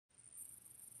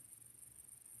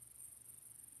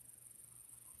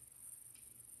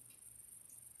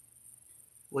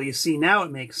Well, you see, now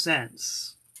it makes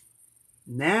sense.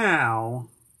 Now,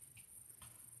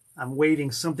 I'm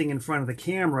waving something in front of the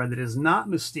camera that is not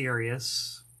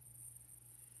mysterious,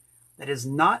 that is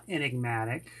not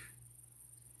enigmatic,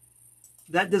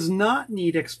 that does not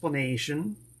need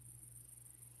explanation.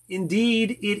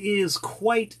 Indeed, it is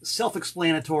quite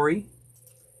self-explanatory,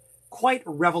 quite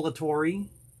revelatory,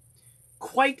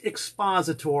 quite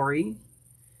expository,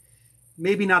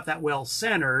 maybe not that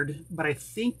well-centered, but I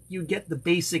think you get the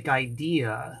basic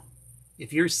idea.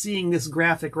 If you're seeing this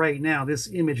graphic right now, this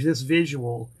image, this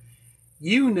visual,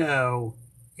 you know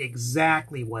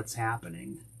exactly what's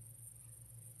happening.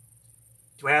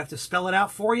 Do I have to spell it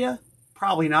out for you?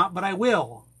 Probably not, but I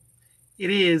will. It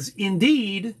is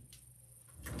indeed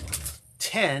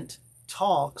Tent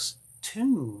Talks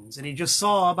Tunes. And you just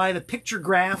saw by the picture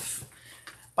graph,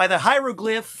 by the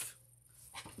hieroglyph,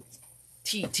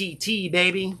 TTT,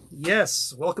 baby.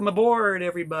 Yes, welcome aboard,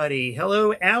 everybody.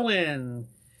 Hello, Alan.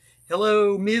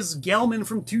 Hello, Ms. Gelman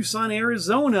from Tucson,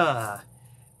 Arizona.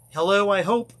 Hello, I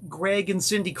hope, Greg and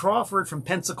Cindy Crawford from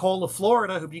Pensacola,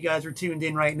 Florida. Hope you guys are tuned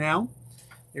in right now.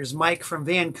 There's Mike from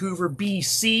Vancouver,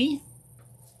 BC. I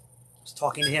was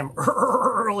talking to him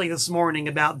early this morning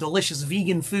about delicious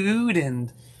vegan food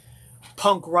and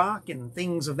punk rock and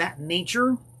things of that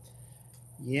nature.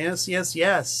 Yes, yes,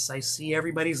 yes. I see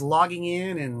everybody's logging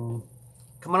in and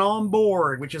coming on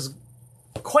board, which is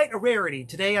quite a rarity.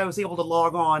 Today I was able to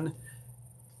log on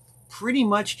pretty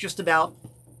much just about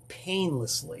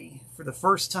painlessly for the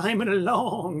first time in a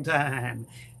long time.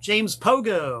 James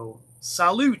Pogo,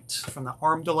 salute from the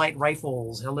Armed Delight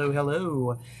Rifles. Hello,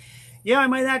 hello. Yeah, I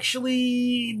might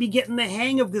actually be getting the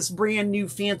hang of this brand new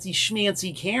fancy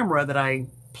schmancy camera that I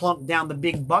plunked down the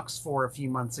big bucks for a few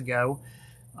months ago.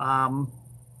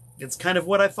 It's kind of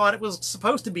what I thought it was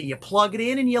supposed to be. You plug it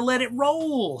in and you let it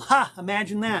roll. Ha!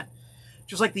 Imagine that.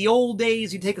 Just like the old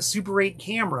days, you take a Super 8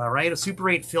 camera, right? A Super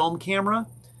 8 film camera.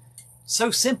 So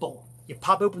simple. You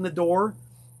pop open the door,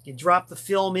 you drop the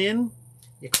film in,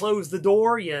 you close the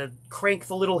door, you crank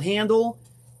the little handle,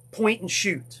 point and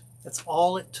shoot. That's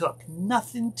all it took.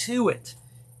 Nothing to it.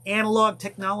 Analog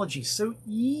technology, so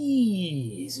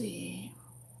easy.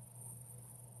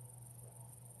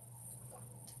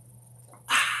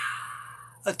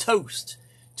 A toast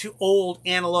to old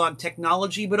analog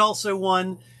technology, but also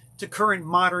one to current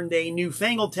modern-day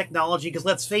newfangled technology, because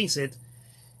let's face it,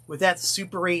 with that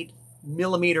Super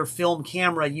 8mm film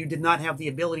camera, you did not have the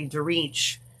ability to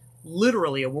reach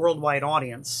literally a worldwide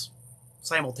audience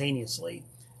simultaneously.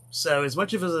 So as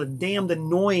much of a damned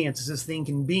annoyance as this thing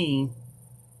can be,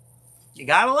 you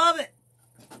gotta love it.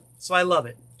 So I love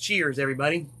it. Cheers,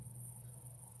 everybody.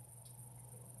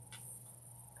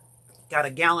 Got a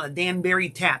gallon of Danbury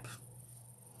Tap,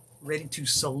 ready to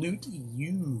salute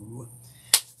you.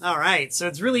 All right, so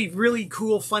it's really, really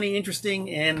cool, funny, interesting,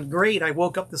 and great. I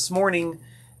woke up this morning,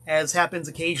 as happens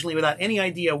occasionally, without any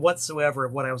idea whatsoever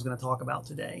of what I was going to talk about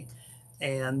today.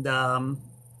 And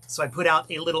so I put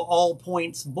out a little all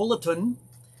points bulletin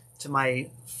to my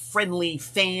friendly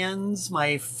fans,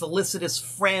 my felicitous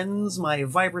friends, my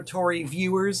vibratory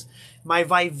viewers, my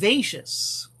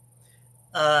vivacious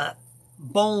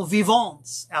bon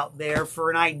vivants out there for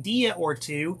an idea or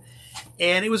two.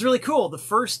 And it was really cool. The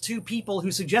first two people who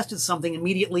suggested something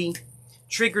immediately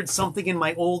triggered something in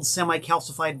my old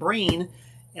semi-calcified brain,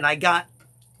 and I got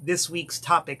this week's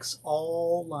topics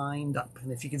all lined up.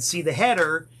 And if you can see the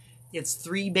header, it's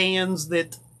 3 bands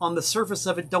that on the surface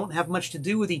of it don't have much to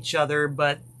do with each other,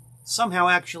 but somehow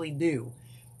actually do.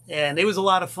 And it was a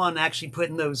lot of fun actually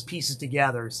putting those pieces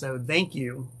together. So thank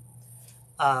you,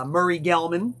 Murray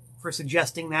Gelman, for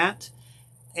suggesting that.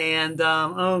 And,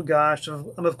 oh gosh,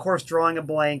 I'm of course drawing a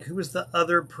blank. Who was the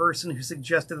other person who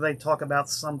suggested that I talk about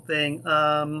something?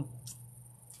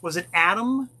 Was it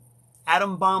Adam?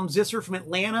 Adam Baum Zisser from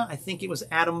Atlanta? I think it was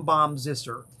Adam Baum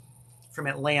Zisser from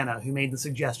Atlanta who made the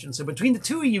suggestion. So between the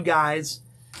two of you guys,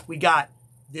 we got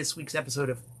this week's episode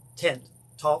of Tent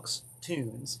Talks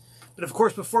Tunes. But of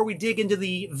course, before we dig into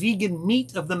the vegan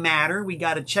meat of the matter, we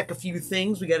got to check a few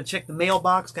things. We got to check the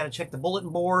mailbox, got to check the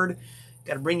bulletin board,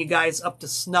 got to bring you guys up to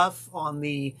snuff on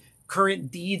the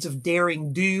current deeds of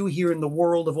daring do here in the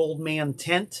world of Old Man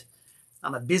Tent.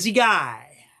 I'm a busy guy.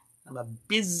 I'm a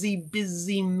busy,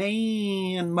 busy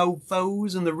man,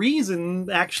 mofos. And the reason,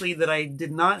 actually, that I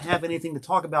did not have anything to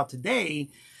talk about today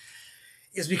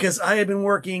is because I have been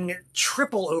working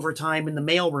triple overtime in the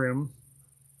mailroom.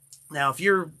 Now, if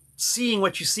you're seeing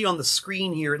what you see on the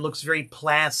screen here, it looks very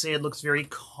placid, looks very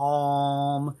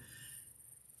calm.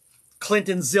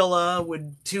 Clinton Zilla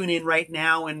would tune in right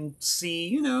now and see,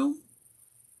 you know,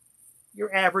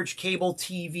 your average cable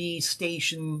TV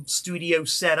station studio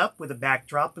setup with a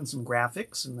backdrop and some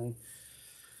graphics and a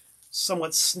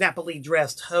somewhat snappily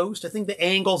dressed host. I think the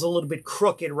angle's a little bit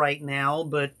crooked right now,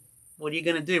 but what are you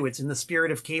going to do? It's in the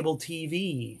spirit of cable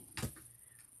TV.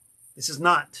 This is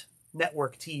not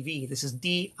network TV. This is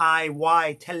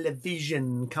DIY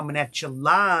television coming at you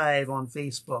live on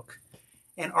Facebook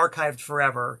and archived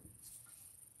forever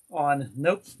on,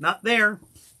 nope, not there,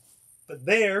 but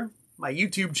there, my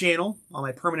YouTube channel on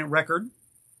my permanent record.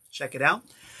 Check it out.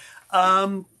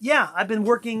 Yeah, I've been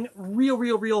working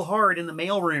real hard in the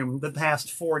mailroom the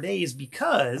past 4 days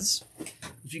because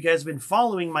if you guys have been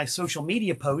following my social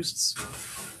media posts,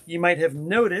 you might have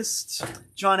noticed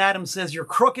John Adams says you're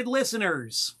crooked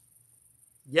listeners.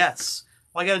 Yes.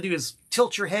 All I got to do is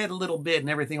tilt your head a little bit and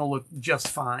everything will look just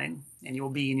fine. And you will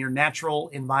be in your natural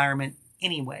environment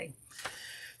anyway.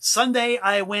 Sunday,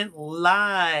 I went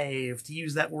live, to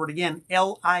use that word again,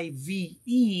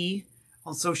 L-I-V-E,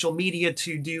 on social media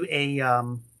to do a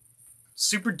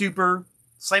super duper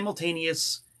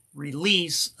simultaneous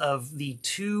release of the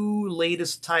 2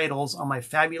 latest titles on my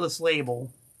fabulous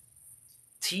label,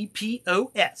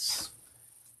 TPOS.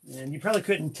 And you probably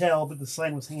couldn't tell, but the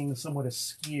sign was hanging somewhat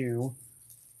askew.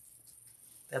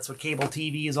 That's what cable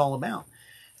TV is all about.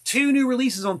 2 new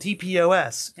releases on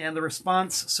TPOS, and the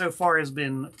response so far has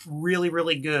been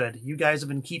really good. You guys have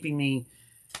been keeping me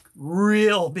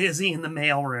real busy in the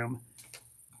mailroom.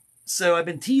 So I've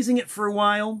been teasing it for a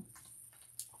while,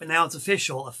 but now it's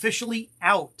official. Officially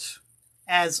out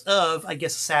as of, I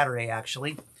guess, Saturday,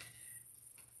 actually.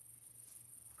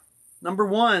 Number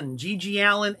 1, G.G.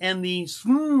 Allin and the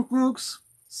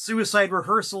Suicide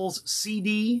Rehearsals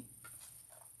CD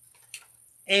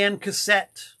and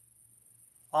cassette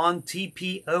on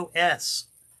TPOS.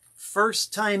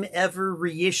 First time ever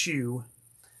reissue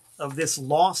of this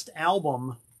lost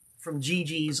album from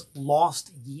Gigi's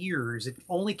Lost Years. It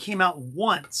only came out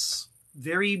once,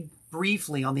 very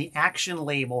briefly, on the Action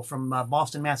label from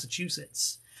Boston,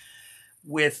 Massachusetts,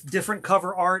 with different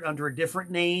cover art under a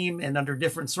different name and under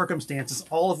different circumstances,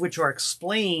 all of which are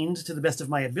explained to the best of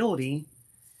my ability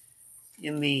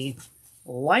in the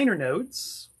liner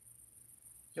notes.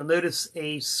 You'll notice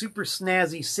a super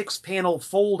snazzy 6-panel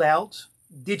fold-out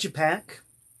digipack,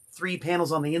 3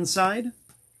 panels on the inside,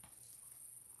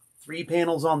 3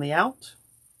 panels on the out,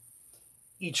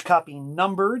 each copy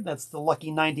numbered. That's the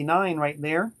lucky 99 right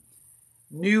there.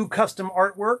 New custom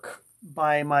artwork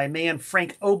by my man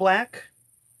Frank Oblak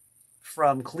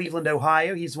from Cleveland,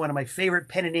 Ohio. He's one of my favorite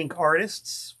pen and ink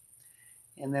artists.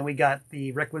 And then we got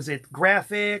the requisite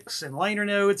graphics and liner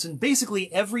notes and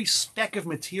basically every speck of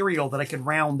material that I could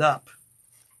round up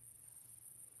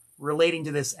relating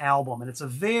to this album. And it's a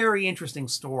very interesting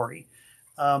story.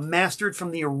 Mastered from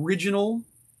the original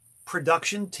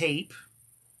production tape,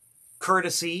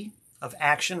 courtesy of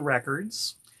Action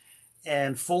Records,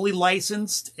 and fully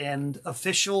licensed and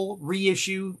official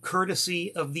reissue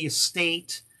courtesy of the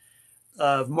estate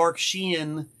of Mark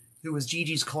Sheehan, who was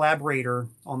Gigi's collaborator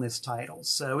on this title.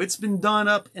 So it's been done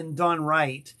up and done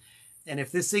right. And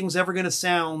if this thing's ever going to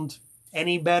sound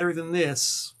any better than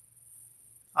this,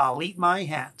 I'll eat my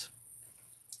hat.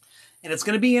 And it's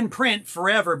going to be in print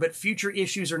forever, but future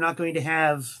issues are not going to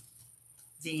have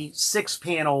the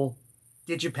 6-panel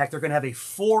digipack. They're going to have a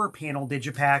 4-panel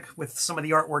digipack with some of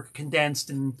the artwork condensed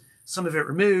and some of it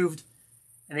removed,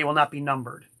 and they will not be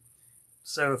numbered.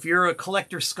 So if you're a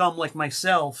collector scum like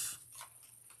myself,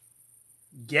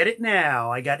 get it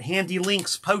now. I got handy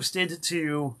links posted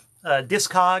to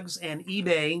Discogs and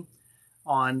eBay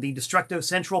on the Destructo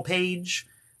Central page,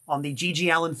 on the G.G.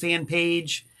 Allin fan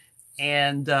page,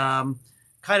 and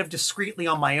kind of discreetly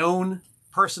on my own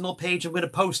personal page. I'm going to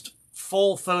post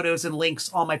full photos and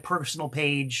links on my personal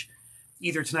page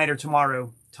either tonight or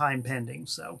tomorrow, time pending.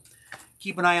 So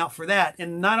keep an eye out for that.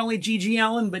 And not only G.G.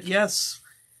 Allin, but yes,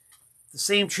 the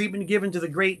same treatment given to the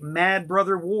great Mad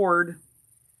Brother Ward,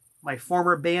 my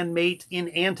former bandmate in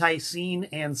Antiseen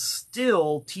and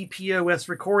still TPOS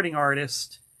recording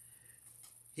artist.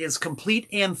 His complete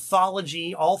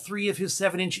anthology, all 3 of his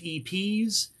 7-inch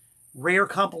EPs, rare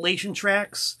compilation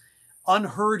tracks,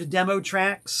 unheard demo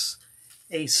tracks,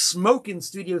 a smokin'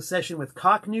 studio session with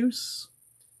Cocknoose.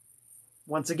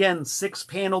 Once again,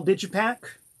 6-panel digipack,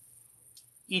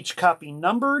 each copy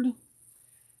numbered,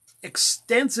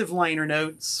 extensive liner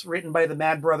notes written by the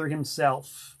Mad Brother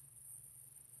himself.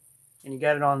 And you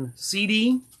got it on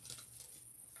CD,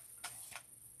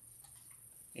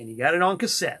 and you got it on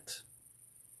cassette.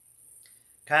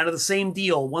 Kind of the same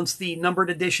deal. Once the numbered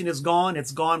edition is gone,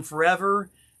 it's gone forever.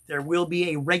 There will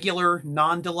be a regular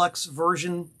non-deluxe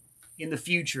version in the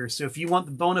future. So if you want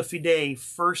the bona fide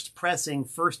first pressing,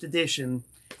 first edition,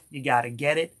 you got to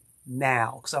get it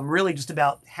now. Because I'm really just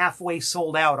about halfway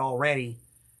sold out already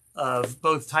of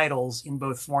both titles in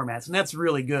both formats. And that's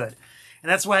really good.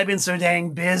 And that's why I've been so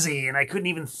dang busy. And I couldn't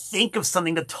even think of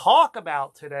something to talk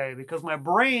about today because my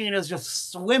brain is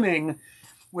just swimming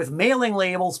with mailing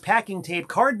labels, packing tape,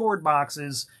 cardboard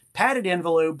boxes, padded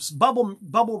envelopes,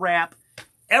 bubble wrap,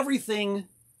 everything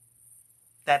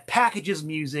that packages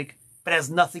music but has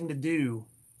nothing to do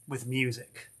with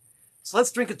music. So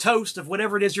let's drink a toast of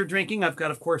whatever it is you're drinking. I've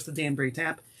got, of course, the Danbury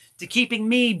Tap, to keeping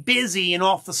me busy and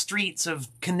off the streets of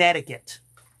Connecticut,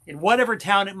 in whatever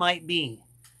town it might be.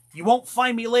 You won't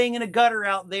find me laying in a gutter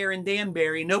out there in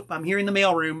Danbury. Nope, I'm here in the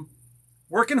mailroom,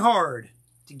 working hard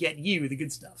to get you the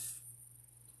good stuff.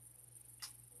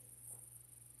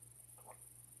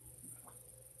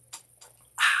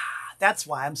 That's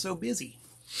why I'm so busy.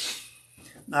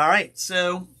 All right,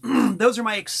 so those are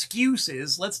my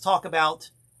excuses. Let's talk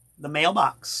about the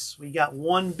mailbox. We got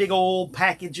one big old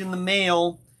package in the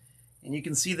mail, and you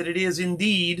can see that it is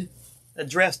indeed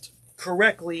addressed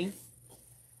correctly.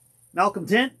 Malcolm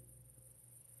Tent,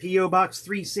 P.O. Box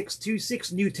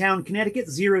 3626, Newtown, Connecticut,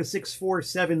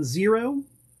 06470.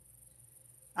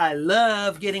 I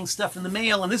love getting stuff in the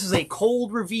mail, and this is a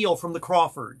cold reveal from the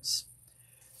Crawfords.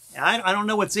 I don't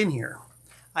know what's in here.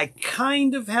 I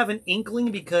kind of have an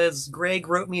inkling because Greg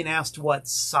wrote me and asked what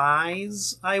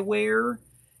size I wear.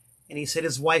 And he said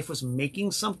his wife was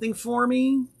making something for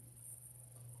me.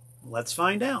 Let's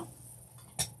find out.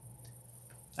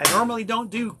 I normally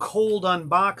don't do cold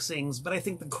unboxings, but I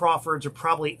think the Crawfords are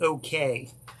probably okay.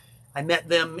 I met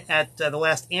them at the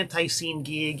last Antiseen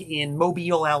gig in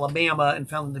Mobile, Alabama, and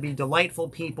found them to be delightful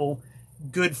people,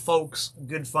 good folks,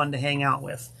 good fun to hang out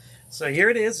with. So here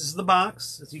it is. This is the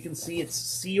box. As you can see, it's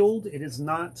sealed. It is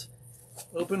not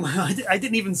open. I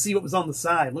didn't even see what was on the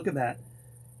side. Look at that.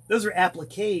 Those are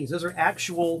appliques. Those are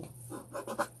actual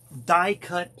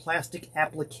die-cut plastic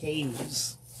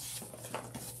appliques,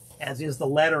 as is the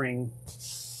lettering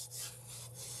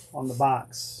on the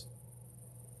box.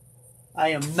 I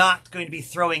am not going to be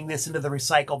throwing this into the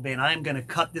recycle bin. I am going to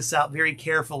cut this out very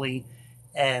carefully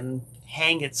and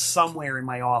hang it somewhere in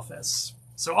my office.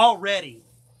 So already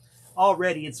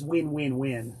it's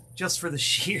win-win-win, just for the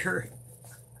sheer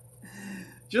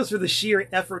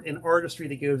effort and artistry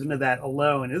that goes into that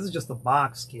alone. This is just the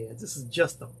box, kids. This is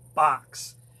just the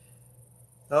box.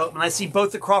 Oh, and I see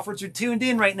both the Crawfords are tuned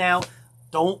in right now.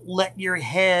 Don't let your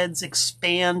heads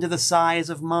expand to the size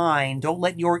of mine. Don't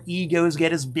let your egos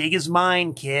get as big as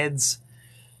mine, kids.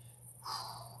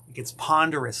 It gets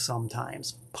ponderous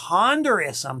sometimes.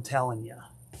 Ponderous, I'm telling you.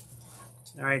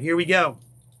 All right, here we go.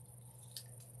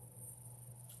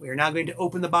 We are now going to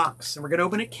open the box, and we're going to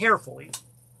open it carefully,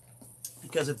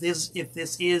 because if this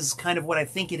is kind of what I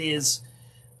think it is,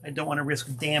 I don't want to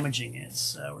risk damaging it.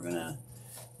 So we're going to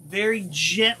very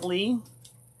gently.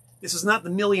 This is not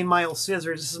the million-mile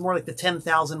scissors. This is more like the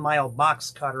 10,000-mile box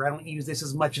cutter. I don't use this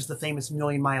as much as the famous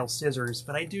million-mile scissors,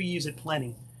 but I do use it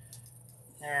plenty.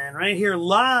 And right here,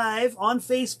 live on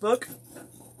Facebook,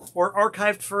 or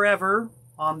archived forever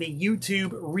on the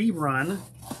YouTube rerun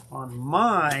on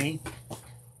my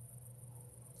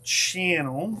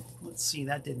channel. Let's see,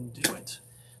 that didn't do it.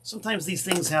 Sometimes these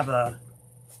things have a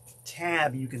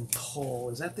tab you can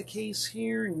pull. Is that the case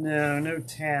here? No, no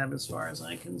tab as far as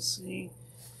I can see.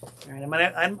 All right,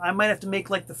 I might have to make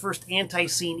like the first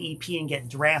Antiseen EP and get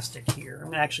drastic here. I'm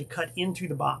going to actually cut into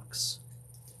the box.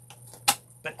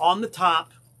 But on the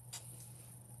top,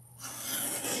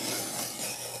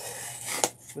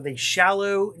 with a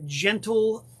shallow,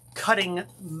 gentle cutting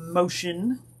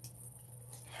motion,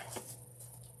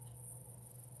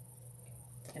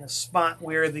 in a spot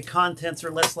where the contents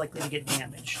are less likely to get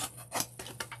damaged.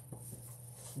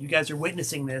 You guys are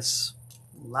witnessing this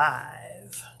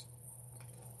live.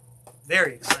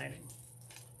 Very exciting.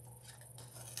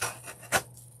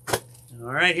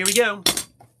 All right, here we go.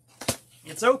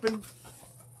 It's open.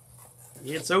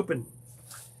 It's open.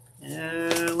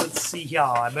 Let's see here.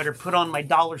 I better put on my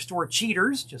dollar store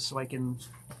cheaters just so I can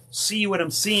see what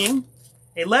I'm seeing.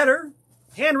 A letter,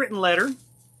 handwritten letter.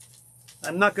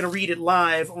 I'm not going to read it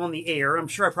live on the air. I'm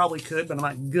sure I probably could, but I'm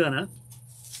not gonna,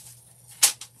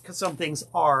 because some things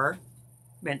are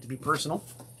meant to be personal.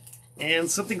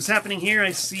 And something's happening here. I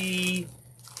see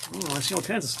all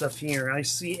kinds of stuff here. I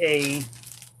see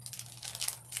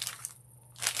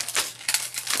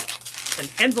an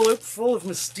envelope full of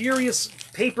mysterious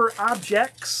paper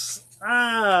objects.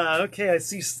 Ah, okay. I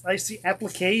see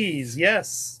appliques.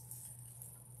 Yes.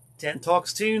 Tent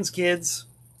Talks Tunes, kids.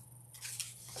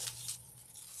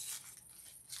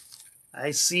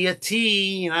 I see a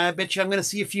T, and I bet you I'm going to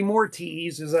see a few more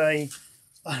T's as I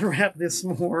unwrap this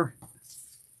more.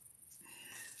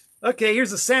 Okay,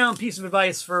 here's a sound piece of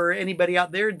advice for anybody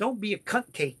out there. Don't be a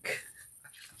cunt cake.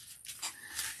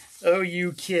 Oh,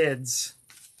 you kids.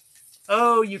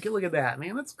 Oh, you can look at that,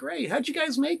 man. That's great. How'd you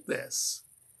guys make this?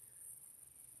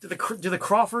 Do the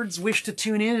Crawfords wish to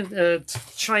tune in and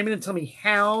chime in and tell me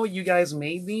how you guys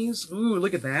made these? Ooh,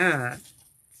 look at that.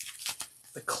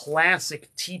 The classic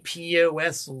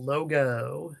TPOS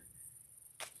logo.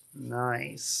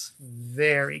 Nice.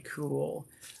 Very cool.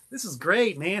 This is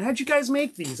great, man. How'd you guys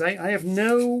make these? I have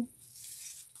no...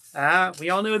 we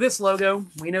all know this logo.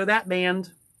 We know that band.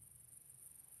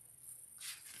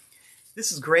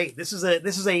 This is great. This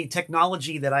is a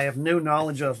technology that I have no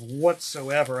knowledge of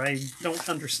whatsoever. I don't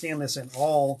understand this at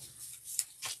all.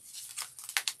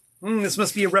 This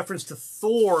must be a reference to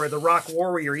Thor, the rock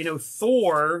warrior. You know,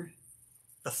 Thor,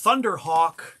 the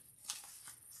Thunderhawk.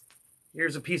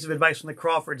 Here's a piece of advice from the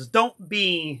Crawfords. Don't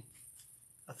be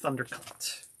a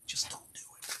thundercunt. Just don't do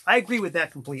it. I agree with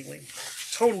that completely.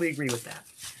 Totally agree with that.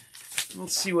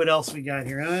 Let's see what else we got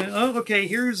here. Oh, okay,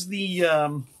 here's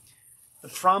the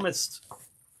promised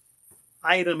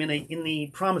item in the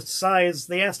promised size.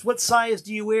 They asked, what size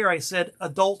do you wear? I said,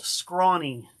 adult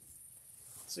scrawny.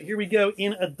 So here we go.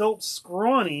 In adult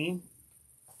scrawny,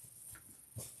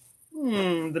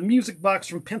 the music box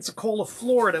from Pensacola,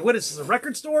 Florida. What is this, a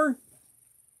record store?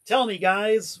 Tell me,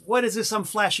 guys, what is this I'm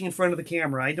flashing in front of the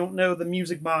camera? I don't know the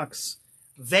music box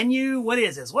venue. What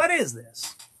is this? What is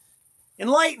this?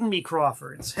 Enlighten me,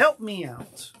 Crawfords. Help me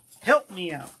out. Help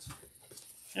me out.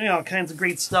 All kinds of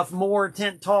great stuff. More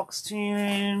Tent Talks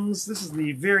tunes. This is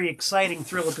the very exciting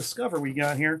thrill of discover we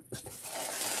got here.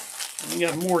 We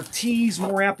got more teas,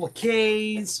 more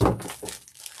appliques.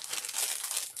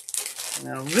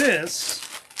 Now this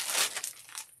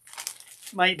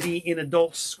might be in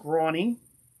adult scrawny.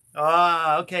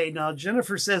 Ah, okay. Now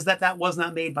Jennifer says that was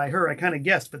not made by her. I kind of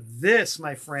guessed, but this,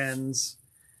 my friends,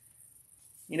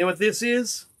 you know what this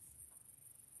is?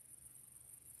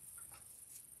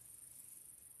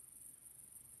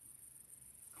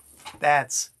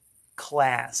 That's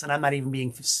class, and I'm not even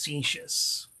being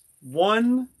facetious.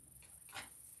 One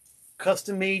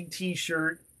custom-made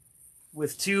t-shirt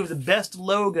with two of the best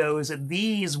logos that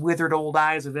these withered old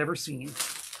eyes have ever seen.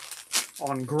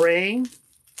 On gray.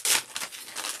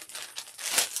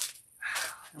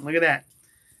 And look at that.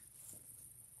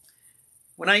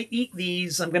 When I eat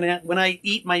these, when I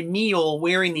eat my meal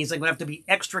wearing these, I'm going to have to be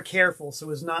extra careful so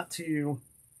as not to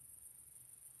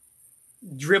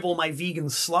dribble my vegan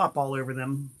slop all over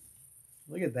them.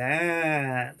 Look at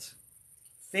that.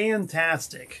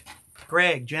 Fantastic.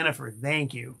 Greg, Jennifer,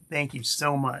 thank you. Thank you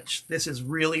so much. This is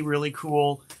really, really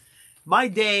cool. My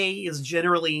day is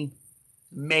generally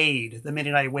made the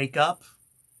minute I wake up,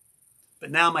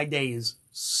 but now my day is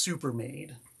super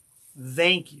made.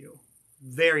 Thank you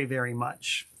very, very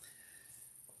much.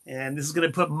 And this is going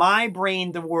to put my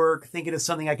brain to work thinking of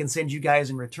something I can send you guys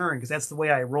in return, because that's the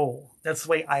way I roll. That's the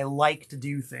way I like to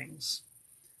do things.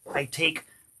 I take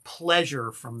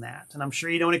pleasure from that. And I'm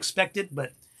sure you don't expect it,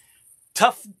 but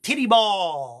tough titty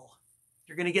ball.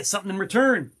 You're going to get something in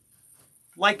return.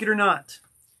 Like it or not.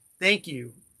 Thank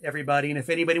you, everybody. And if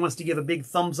anybody wants to give a big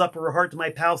thumbs up or a heart to my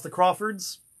pals, the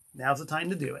Crawfords, now's the time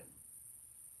to do it.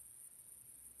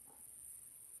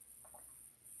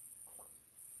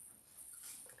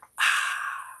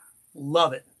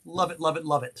 Love it. Love it, love it,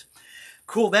 love it.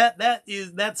 Cool.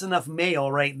 That's enough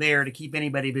mail right there to keep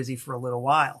anybody busy for a little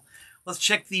while. Let's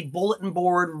check the bulletin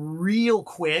board real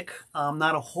quick.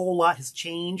 Not a whole lot has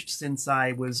changed since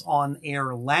I was on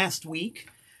air last week.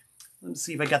 Let's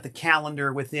see if I got the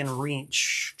calendar within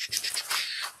reach.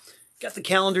 Got the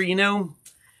calendar, you know.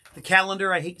 The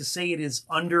calendar, I hate to say it, is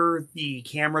under the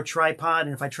camera tripod.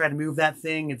 And if I try to move that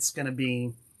thing, it's going to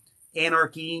be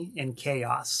anarchy and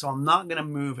chaos. So I'm not going to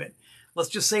move it. Let's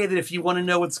just say that if you want to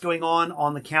know what's going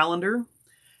on the calendar,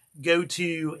 go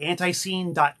to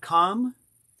antiseen.com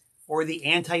or the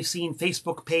Antiseen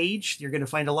Facebook page. You're going to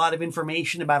find a lot of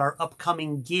information about our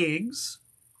upcoming gigs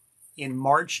in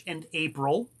March and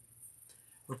April.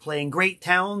 We're playing great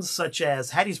towns such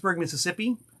as Hattiesburg,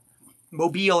 Mississippi,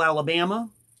 Mobile, Alabama,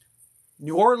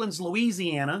 New Orleans,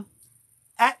 Louisiana,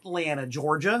 Atlanta,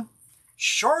 Georgia,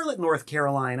 Charlotte, North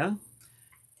Carolina,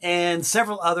 and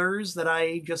several others that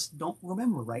I just don't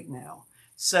remember right now.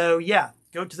 So yeah,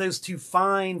 go to those two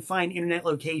fine internet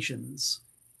locations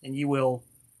and you will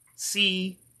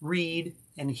see, read,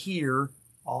 and hear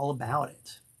all about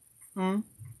it. And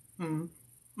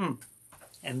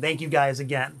thank you guys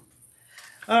again.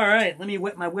 All right, let me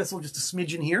wet my whistle just a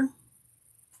smidgen here.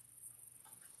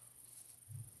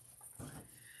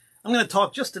 I'm going to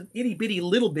talk just an itty-bitty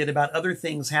little bit about other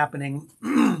things happening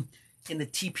in the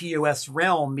TPOS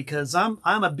realm, because I'm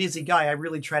a busy guy. I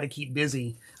really try to keep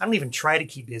busy. I don't even try to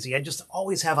keep busy. I just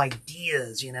always have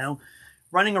ideas, you know.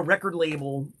 Running a record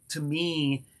label, to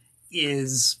me,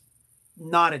 is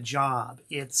not a job.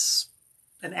 It's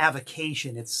an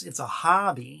avocation. It's a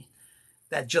hobby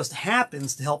that just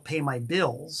happens to help pay my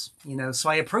bills, you know. So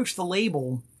I approach the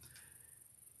label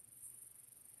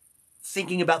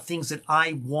thinking about things that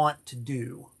I want to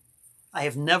do. I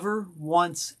have never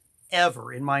once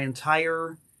ever in my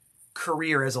entire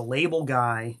career as a label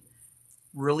guy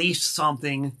released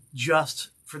something just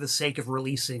for the sake of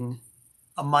releasing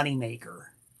a moneymaker.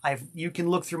 You can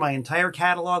look through my entire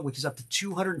catalog, which is up to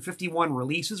 251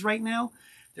 releases right now.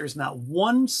 There's not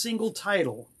one single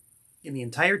title in the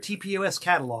entire TPOS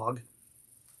catalog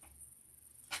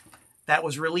that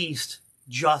was released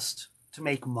just to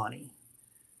make money.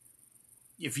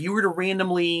 If you were to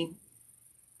randomly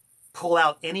pull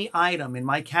out any item in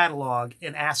my catalog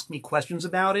and ask me questions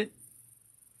about it,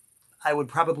 I would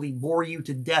probably bore you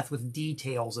to death with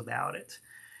details about it.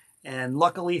 And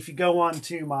luckily, if you go on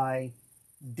to my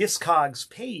Discogs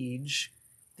page,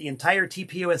 the entire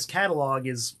TPOS catalog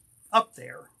is up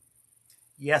there.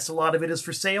 Yes, a lot of it is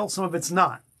for sale. Some of it's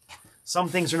not. Some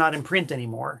things are not in print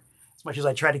anymore, as much as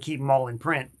I try to keep them all in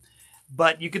print.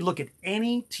 But you could look at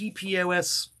any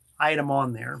TPOS item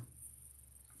on there,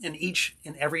 and each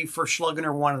and every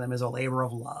Verschlungener one of them is a labor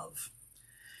of love.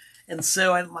 And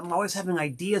so I'm always having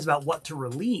ideas about what to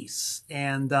release.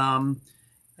 And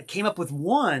I came up with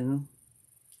one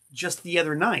just the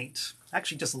other night,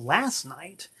 actually just last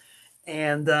night.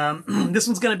 And this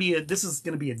is going to be a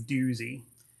doozy.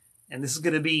 And this is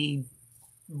going to be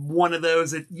one of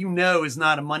those that you know is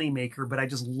not a moneymaker, but I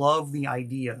just love the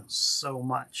idea so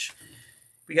much.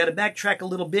 We got to backtrack a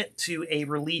little bit to a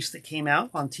release that came out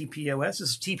on TPOS.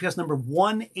 This is TPOS number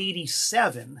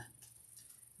 187.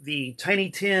 The Tiny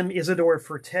Tim Isidore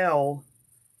Fertel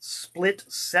split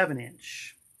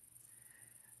 7-inch.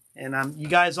 And you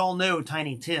guys all know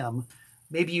Tiny Tim.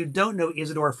 Maybe you don't know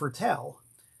Isidore Fertel.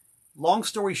 Long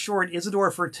story short,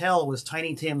 Isidore Fertel was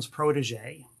Tiny Tim's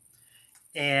protege.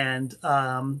 And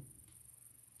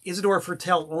Isidore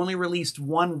Fertel only released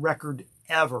one record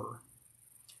ever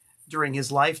during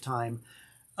his lifetime,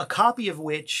 a copy of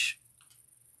which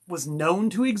was known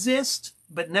to exist,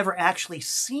 but never actually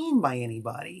seen by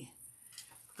anybody.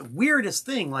 The weirdest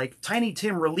thing, like Tiny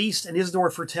Tim released an Isidore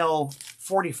Fertel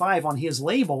 45 on his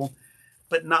label,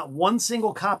 but not one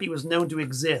single copy was known to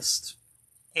exist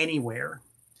anywhere.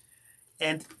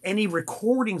 And any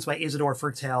recordings by Isidore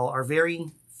Fertel are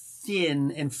very thin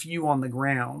and few on the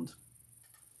ground.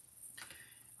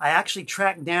 I actually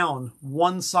tracked down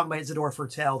one song by Isidore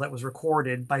Fertel that was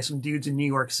recorded by some dudes in New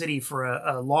York City for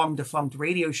a long-defunct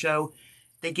radio show.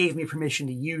 They gave me permission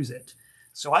to use it.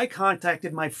 So I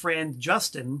contacted my friend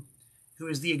Justin, who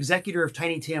is the executor of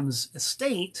Tiny Tim's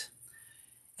estate,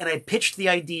 and I pitched the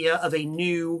idea of a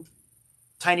new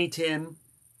Tiny Tim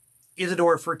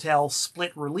Isidore Fertel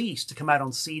split release to come out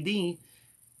on CD.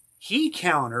 He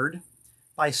countered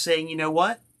by saying, you know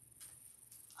what?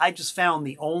 I just found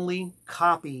the only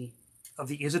copy of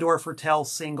the Isidore Fertel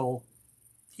single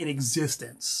in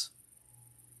existence.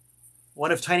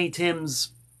 One of Tiny Tim's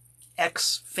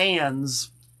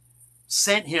ex-fans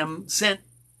sent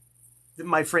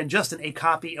my friend Justin a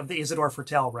copy of the Isidore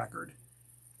Fertel record.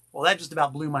 Well, that just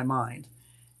about blew my mind.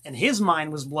 And his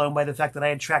mind was blown by the fact that I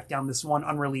had tracked down this one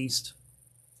unreleased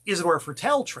Isidore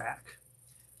Fertel track.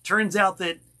 Turns out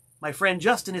that my friend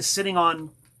Justin is sitting on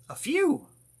a few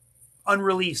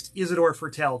unreleased Isidore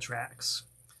Fertel tracks.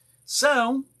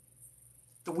 So,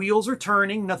 the wheels are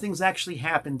turning. Nothing's actually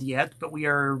happened yet, but we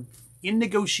are in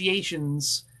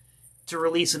negotiations to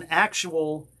release an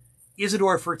actual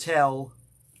Isidore Fertel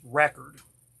record.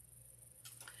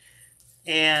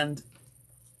 And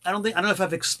I don't know if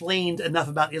I've explained enough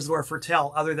about Isidore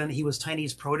Fertel other than he was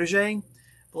Tiny's protege.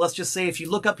 But let's just say if you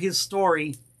look up his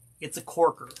story, it's a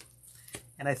corker.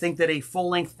 And I think that a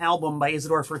full-length album by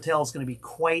Isidore Fertel is going to be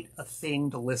quite a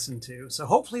thing to listen to. So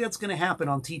hopefully that's going to happen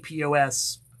on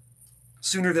TPOS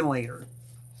sooner than later.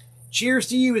 Cheers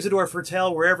to you, Isidore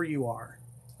Fertel, wherever you are.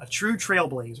 A true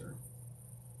trailblazer.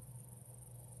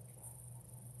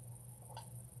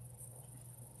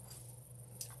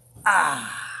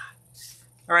 Ah!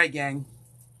 All right, gang.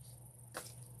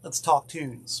 Let's talk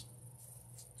tunes.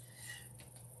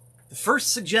 The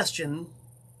first suggestion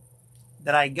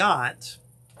that I got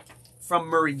from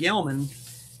Murray Gilman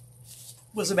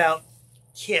was about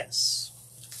Kiss.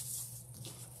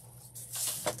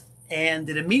 And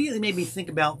it immediately made me think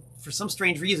about, for some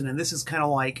strange reason, and this is kind of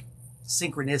like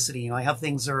synchronicity. You know, how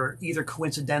things are either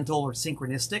coincidental or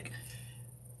synchronistic.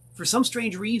 For some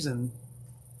strange reason,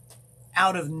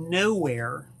 out of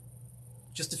nowhere,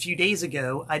 just a few days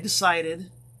ago, I decided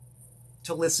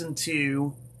to listen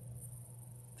to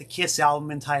the Kiss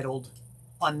album entitled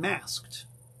Unmasked.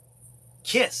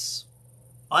 Kiss,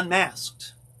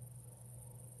 Unmasked.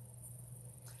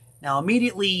 Now,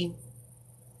 immediately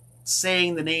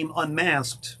saying the name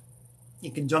Unmasked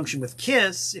in conjunction with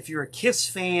Kiss, if you're a Kiss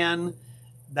fan,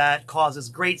 that causes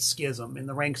great schism in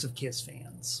the ranks of Kiss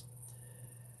fans.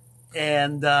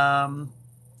 And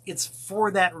it's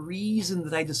for that reason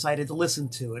that I decided to listen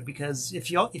to it, because if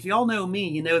y'all know me,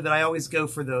 you know that I always go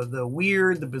for the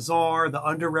weird, the bizarre, the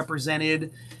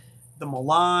underrepresented, the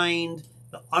maligned,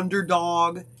 the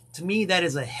underdog. To me, that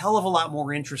is a hell of a lot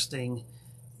more interesting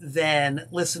than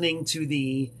listening to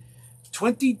the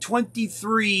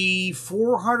 2023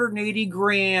 480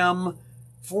 gram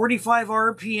 45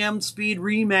 RPM speed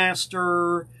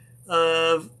remaster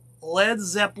of Led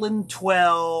Zeppelin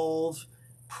 12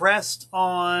 pressed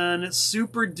on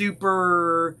super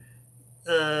duper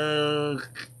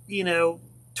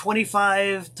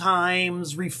 25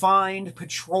 times refined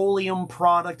petroleum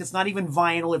product. It's not even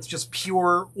vinyl, it's just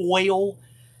pure oil.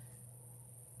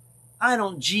 I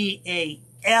don't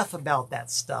GAF about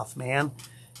that stuff, man.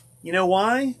 You know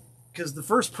why? Because the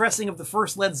first pressing of the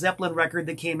first Led Zeppelin record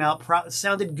that came out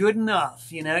sounded good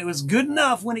enough. You know, it was good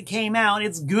enough when it came out.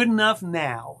 It's good enough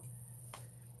now.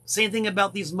 Same thing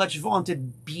about these much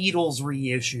vaunted Beatles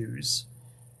reissues.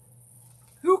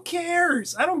 Who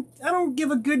cares? I don't give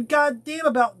a good goddamn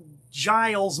about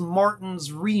Giles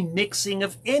Martin's remixing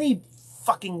of any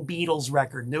fucking Beatles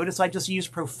record. Notice I just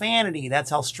used profanity. That's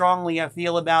how strongly I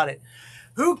feel about it.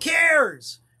 Who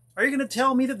cares? Are you going to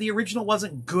tell me that the original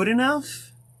wasn't good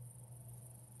enough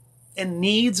and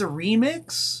needs a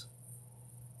remix?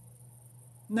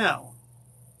 No.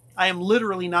 I am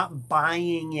literally not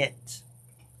buying it.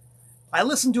 I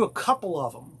listened to a couple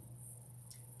of them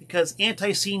because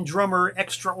Antiseen drummer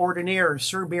extraordinaire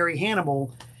Sir Barry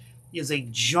Hannibal is a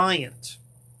giant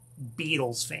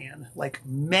Beatles fan, like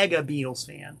mega Beatles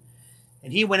fan.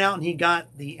 And he went out and he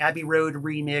got the Abbey Road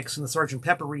remix and the Sgt.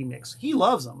 Pepper remix. He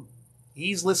loves them.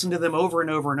 He's listened to them over and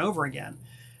over and over again.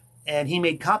 And he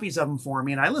made copies of them for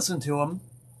me, and I listened to them.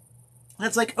 And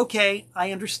it's like, okay,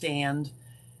 I understand.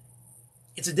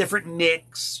 It's a different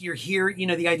mix. You're here, you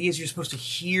know, the idea is you're supposed to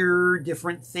hear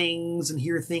different things and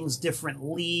hear things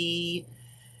differently.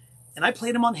 And I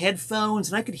played them on headphones,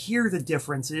 and I could hear the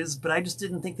differences, but I just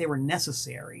didn't think they were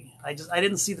necessary. I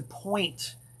didn't see the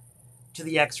point to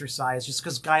the exercise just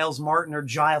because Giles Martin or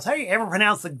Giles, how do you ever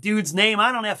pronounce the dude's name?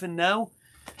 I don't effing know.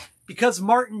 Because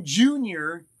Martin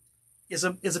Jr. is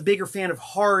a bigger fan of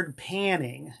hard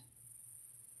panning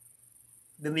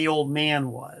than the old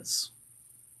man was.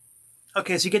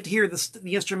 Okay, so you get to hear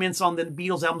the instruments on the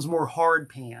Beatles albums more hard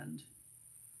panned.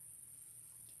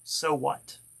 So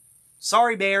what?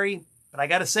 Sorry, Barry, but I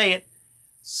gotta say it.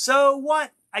 So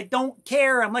what? I don't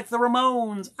care. I'm like the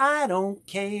Ramones. I don't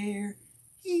care.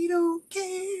 He don't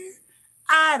care.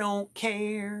 I don't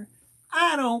care.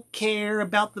 I don't care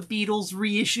about the Beatles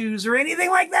reissues or anything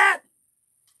like that.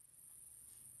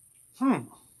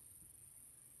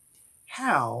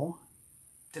 How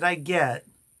did I get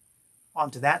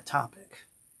onto that topic?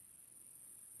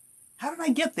 How did I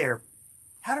get there?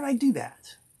 How did I do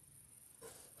that?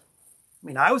 I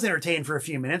mean, I was entertained for a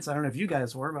few minutes. I don't know if you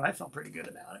guys were, but I felt pretty good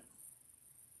about it.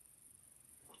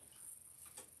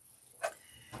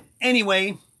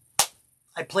 Anyway,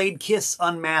 I played Kiss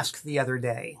Unmasked the other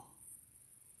day.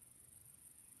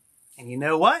 And you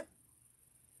know what?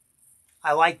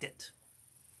 I liked it.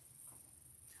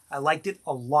 I liked it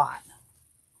a lot.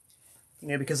 You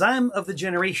know, because I'm of the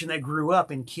generation that grew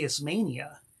up in Kiss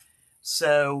Mania.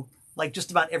 So, like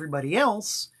just about everybody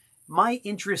else, my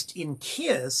interest in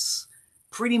Kiss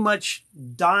pretty much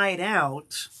died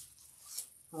out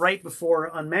right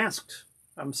before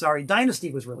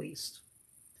Dynasty was released.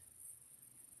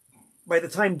 By the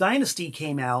time Dynasty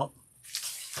came out,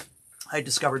 I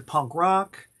discovered punk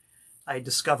rock. I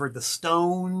discovered the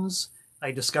Stones.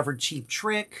 I discovered Cheap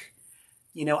Trick.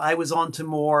 You know, I was on to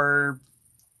more,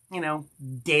 you know,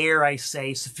 dare I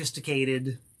say,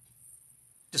 sophisticated,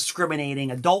 discriminating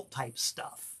adult type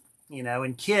stuff. You know,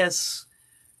 and Kiss,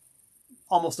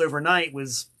 almost overnight,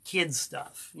 was kids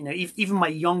stuff. You know, even my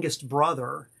youngest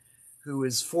brother, who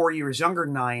is 4 years younger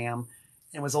than I am,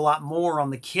 and was a lot more on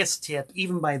the Kiss tip,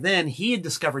 even by then, he had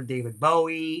discovered David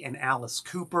Bowie and Alice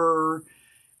Cooper.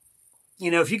 You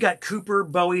know, if you got Cooper,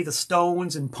 Bowie, the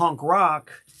Stones, and punk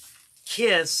rock,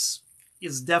 Kiss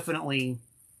is definitely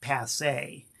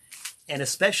passé. And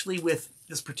especially with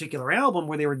this particular album,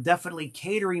 where they were definitely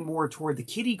catering more toward the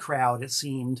kiddie crowd, it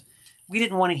seemed, we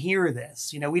didn't want to hear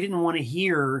this. You know, we didn't want to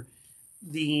hear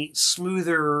the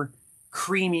smoother,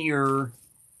 creamier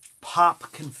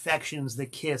pop confections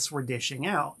that Kiss were dishing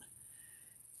out.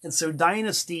 And so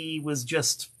Dynasty was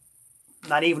just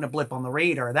not even a blip on the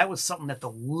radar. That was something that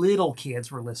the little kids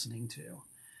were listening to.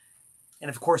 And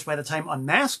of course, by the time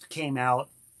Unmasked came out,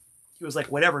 it was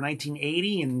like, whatever,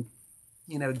 1980, and,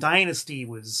 you know, Dynasty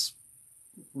was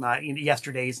not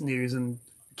yesterday's news, and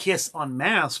Kiss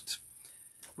Unmasked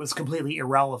was completely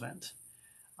irrelevant.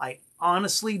 I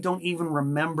honestly don't even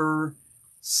remember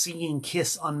seeing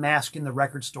Kiss Unmasked in the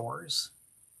record stores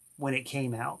when it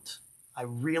came out. I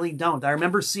really don't. I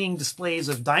remember seeing displays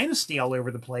of Dynasty all over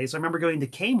the place. I remember going to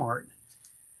Kmart,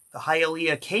 the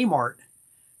Hialeah Kmart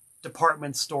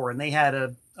department store, and they had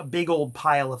a big old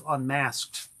pile of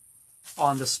Unmasked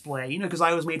on display. You know, because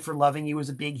I Was Made for Loving You was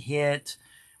a big hit.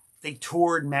 They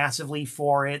toured massively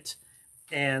for it.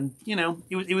 And, you know,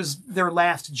 it was their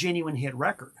last genuine hit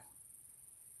record.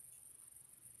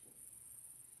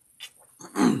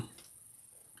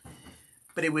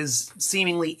 But it was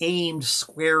seemingly aimed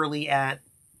squarely at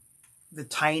the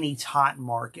tiny tot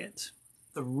market,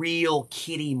 the real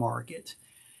kiddie market.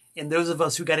 And those of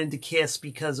us who got into Kiss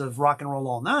because of Rock and Roll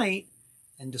All Night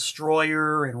and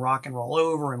Destroyer and Rock and Roll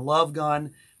Over and Love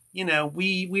Gun, you know,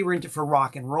 we were into for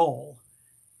rock and roll.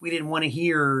 We didn't want to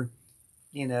hear,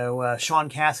 you know, Sean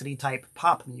Cassidy type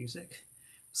pop music.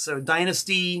 So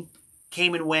Dynasty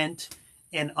came and went,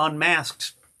 and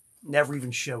Unmasked never even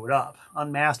showed up.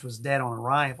 Unmasked was dead on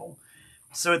arrival.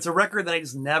 So it's a record that I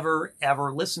just never,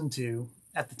 ever listened to.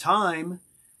 At the time,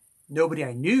 nobody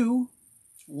I knew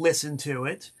listened to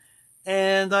it,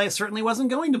 and I certainly wasn't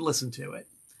going to listen to it.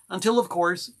 Until, of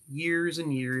course, years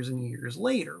and years and years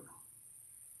later.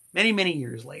 Many, many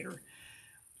years later,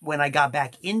 when I got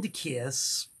back into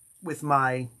Kiss with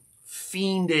my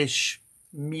fiendish,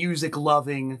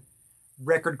 music-loving,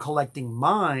 record-collecting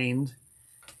mind,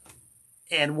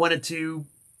 and wanted to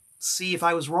see if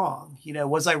I was wrong. You know,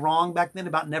 was I wrong back then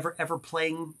about never ever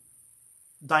playing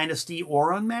Dynasty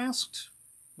or Unmasked?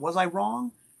 Was I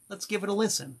wrong? Let's give it a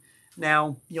listen.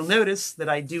 Now, you'll notice that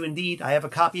I do indeed, I have a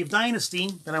copy of Dynasty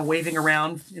that I'm waving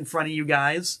around in front of you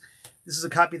guys. This is a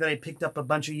copy that I picked up a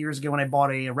bunch of years ago when I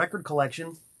bought a record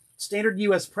collection. Standard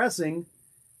US pressing.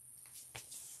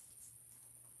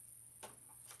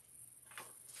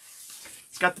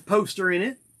 It's got the poster in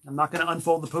it. I'm not going to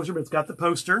unfold the poster, but it's got the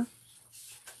poster.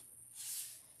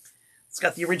 It's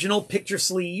got the original picture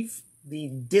sleeve, the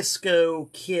disco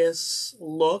Kiss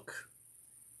look,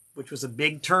 which was a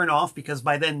big turnoff because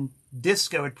by then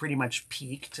disco had pretty much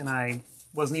peaked and I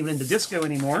wasn't even into disco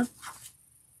anymore.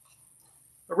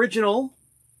 Original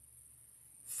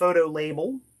photo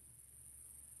label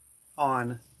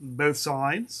on both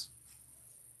sides.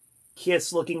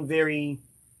 Kiss looking very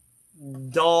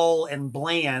dull and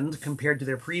bland compared to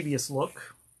their previous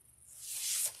look.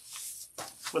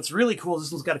 What's really cool is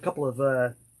this one's got a couple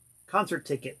of concert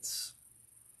tickets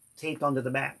taped onto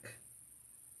the back.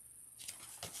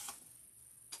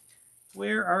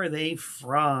 Where are they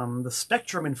from? The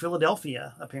Spectrum in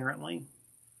Philadelphia, apparently.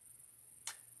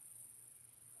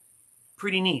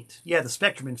 Pretty neat. Yeah, the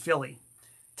Spectrum in Philly.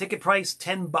 Ticket price,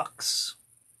 $10.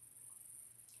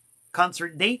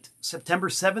 Concert date, September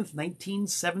 7th,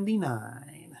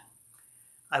 1979.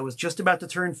 I was just about to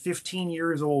turn 15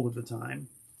 years old at the time,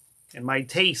 and my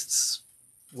tastes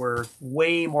were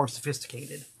way more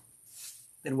sophisticated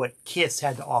than what Kiss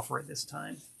had to offer at this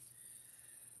time.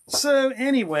 So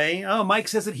anyway, oh, Mike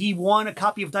says that he won a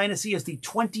copy of Dynasty as the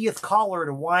 20th caller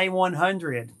to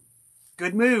Y100.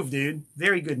 Good move, dude.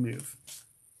 Very good move.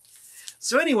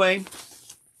 So anyway,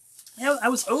 I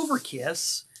was over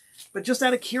Kiss, but just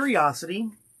out of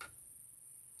curiosity,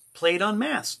 played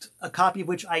Unmasked, a copy of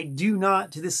which I do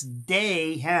not, to this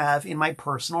day, have in my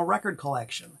personal record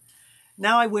collection.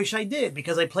 Now I wish I did,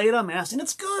 because I played Unmasked, and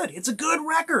it's good. It's a good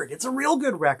record. It's a real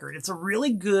good record. It's a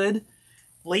really good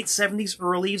late 70s,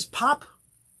 early pop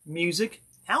music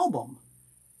album.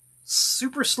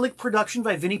 Super slick production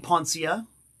by Vinnie Poncia.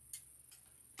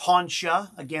 Poncia.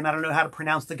 Again, I don't know how to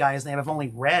pronounce the guy's name. I've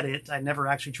only read it. I never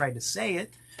actually tried to say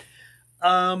it.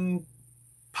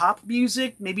 Pop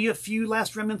music, maybe a few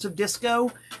last remnants of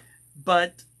disco,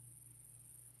 but,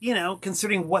 you know,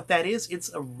 considering what that is,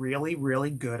 it's a really, really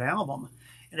good album.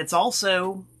 And it's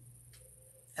also,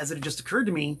 as it just occurred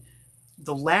to me,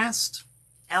 the last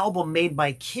album made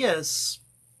by Kiss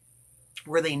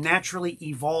where they naturally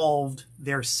evolved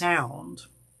their sound.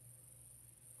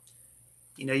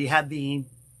 You know, you had the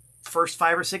first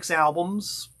 5 or 6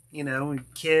 albums, you know,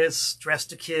 Kiss, Dressed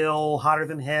to Kill, Hotter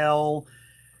Than Hell,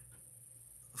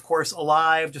 Of course,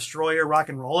 Alive, Destroyer, Rock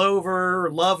and Roll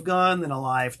Over, Love Gun, then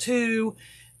Alive 2.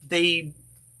 They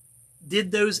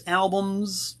did those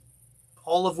albums,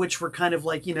 all of which were kind of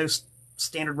like, you know,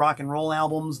 standard rock and roll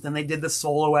albums. Then they did the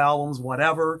solo albums,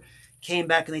 whatever. Came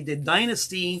back and they did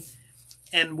Dynasty.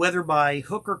 And whether by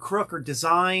hook or crook or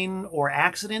design or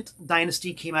accident,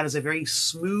 Dynasty came out as a very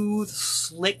smooth,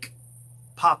 slick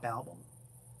pop album.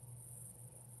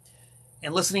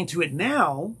 And listening to it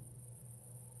now,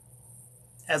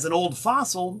 as an old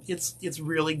fossil, it's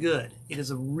really good. It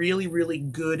is a really, really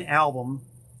good album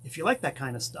if you like that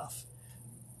kind of stuff.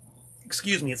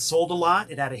 Excuse me, it sold a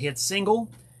lot. It had a hit single.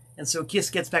 And so Kiss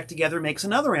gets back together, makes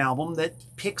another album that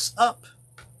picks up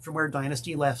from where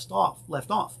Dynasty left off.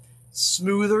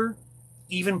 Smoother,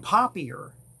 even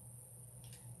poppier.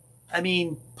 I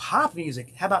mean, pop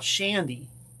music. How about Shandy?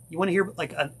 You want to hear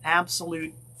like an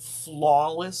absolute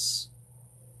flawless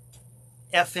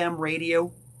FM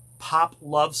radio pop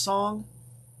love song?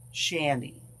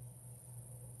 Shandy.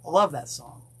 I love that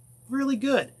song. Really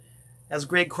good. As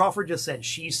Greg Crawford just said,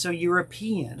 She's So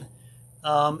European.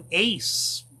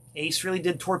 Ace. Ace really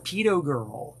did Torpedo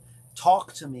Girl.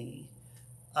 Talk to Me.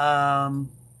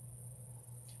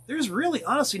 There's really,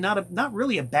 honestly, not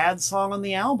really a bad song on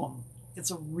the album. It's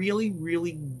a really,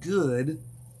 really good,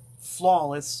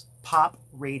 flawless pop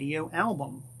radio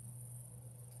album.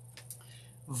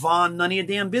 Von None of Your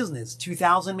Damn Business,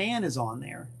 2000 Man is on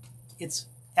there. It's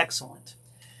excellent.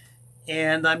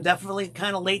 And I'm definitely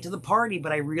kind of late to the party,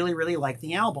 but I really, really like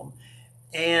the album.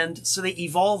 And so they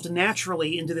evolved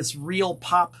naturally into this real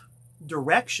pop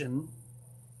direction.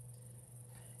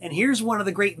 And here's one of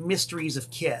the great mysteries of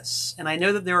Kiss. And I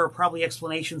know that there are probably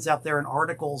explanations out there in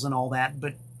articles and all that,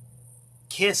 but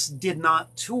Kiss did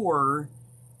not tour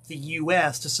the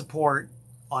US to support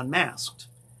Unmasked.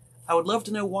 I would love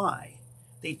to know why.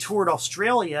 They toured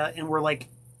Australia and were like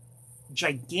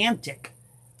gigantic,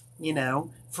 you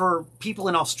know. For people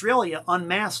in Australia,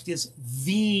 Unmasked is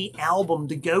the album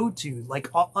to go to. Like,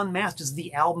 Unmasked is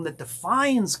the album that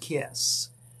defines Kiss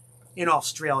in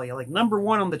Australia. Like,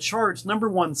 #1 on the charts,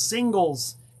 #1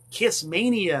 singles, Kiss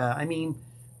Mania. I mean,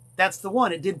 that's the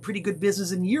one. It did pretty good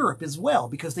business in Europe as well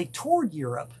because they toured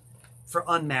Europe for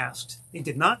Unmasked. They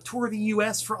did not tour the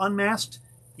US for Unmasked.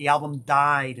 The album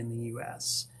died in the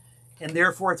US. And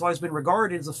therefore, it's always been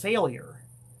regarded as a failure.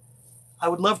 I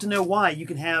would love to know why. You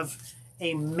can have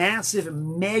a massive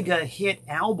mega hit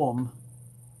album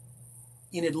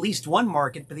in at least one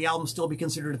market, but the album still be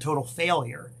considered a total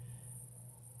failure.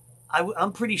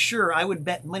 I'm pretty sure, I would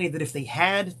bet money that if they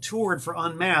had toured for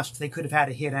Unmasked, they could have had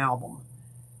a hit album.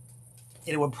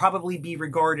 And it would probably be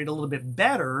regarded a little bit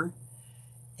better.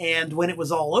 And when it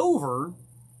was all over,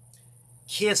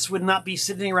 Kiss would not be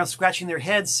sitting around scratching their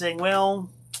heads saying, well,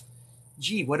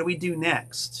 gee, what do we do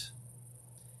next?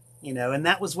 You know, and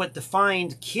that was what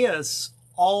defined Kiss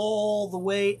all the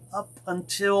way up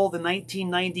until the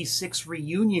 1996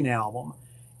 reunion album.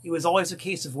 It was always a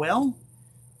case of, well,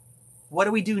 what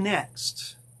do we do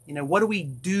next? You know, what do we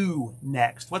do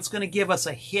next? What's going to give us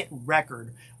a hit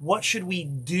record? What should we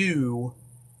do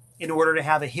in order to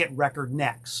have a hit record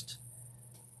next?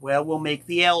 Well, we'll make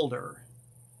The Elder,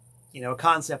 you know, a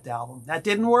concept album. That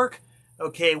didn't work?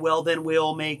 Okay, well, then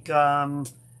we'll make,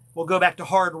 we'll go back to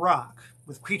hard rock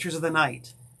with Creatures of the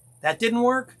Night. That didn't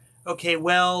work? Okay,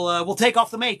 well, we'll take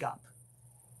off the makeup.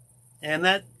 And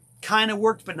that kind of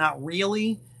worked, but not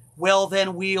really. Well,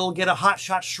 then we'll get a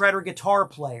hotshot shredder guitar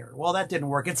player. Well, that didn't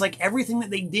work. It's like everything that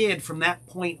they did from that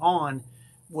point on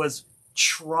was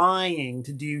trying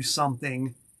to do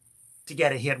something to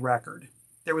get a hit record.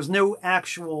 There was no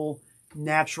actual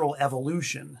natural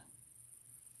evolution.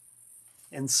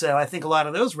 And so I think a lot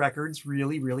of those records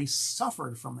really, really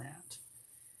suffered from that.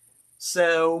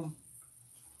 So,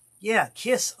 yeah,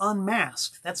 Kiss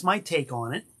Unmasked. That's my take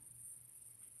on it.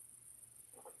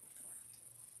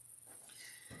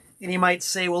 And you might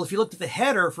say, well, if you looked at the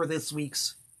header for this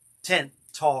week's Tent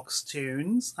Talks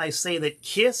tunes, I say that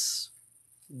Kiss,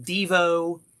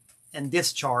 Devo, and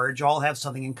Discharge all have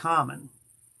something in common.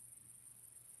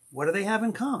 What do they have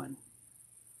in common?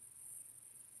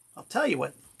 I'll tell you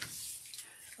what.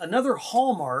 Another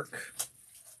hallmark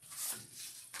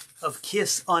of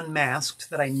Kiss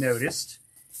Unmasked that I noticed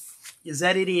is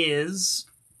that it is,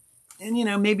 and you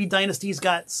know, maybe Dynasty's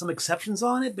got some exceptions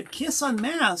on it, but Kiss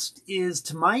Unmasked is,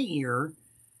 to my ear,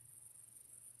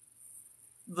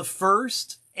 the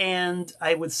first and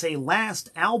I would say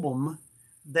last album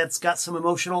that's got some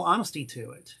emotional honesty to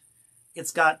it.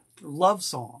 It's got love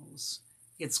songs.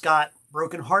 It's got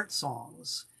broken heart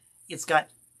songs. It's got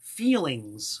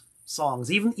feelings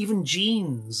songs, even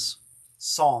Gene's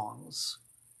songs.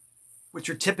 which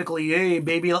are typically, hey,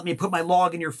 baby, let me put my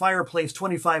log in your fireplace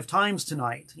 25 times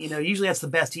tonight. You know, usually that's the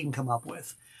best he can come up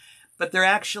with. But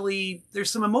there's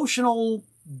some emotional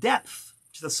depth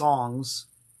to the songs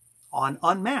on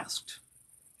Unmasked.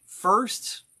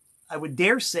 First, I would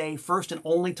dare say, first and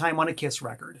only time on a Kiss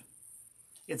record.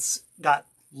 It's got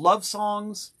love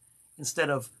songs instead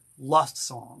of lust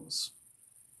songs.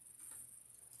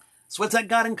 So what's that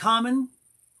got in common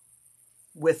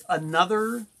with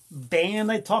another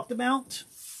band I talked about?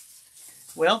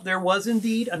 Well, there was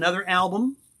indeed another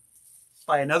album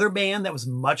by another band that was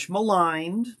much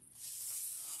maligned,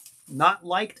 not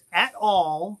liked at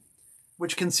all,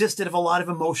 which consisted of a lot of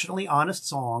emotionally honest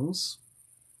songs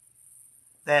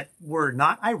that were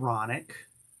not ironic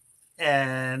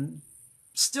and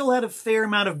still had a fair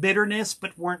amount of bitterness,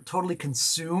 but weren't totally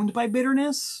consumed by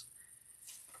bitterness.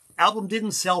 Album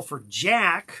didn't sell for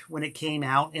jack when it came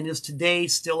out and is today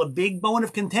still a big bone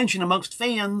of contention amongst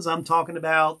fans. I'm talking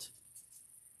about,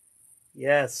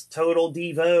 yes, Total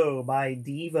Devo by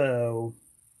Devo.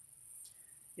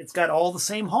 It's got all the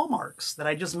same hallmarks that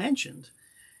I just mentioned.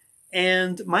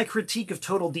 And my critique of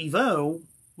Total Devo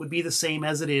would be the same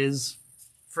as it is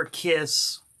for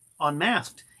Kiss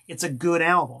Unmasked. It's a good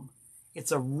album.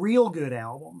 It's a real good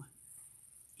album.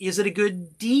 Is it a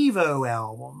good Devo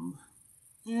album?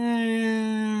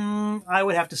 I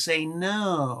would have to say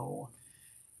no.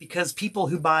 Because people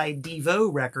who buy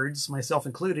Devo records, myself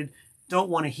included, don't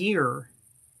want to hear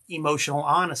emotional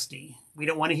honesty. We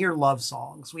don't want to hear love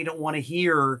songs. We don't want to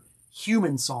hear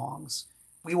human songs.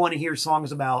 We want to hear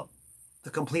songs about the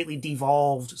completely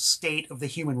devolved state of the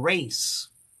human race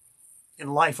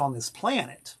and life on this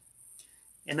planet.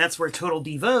 And that's where Total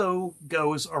Devo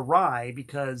goes awry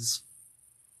because,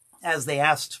 as they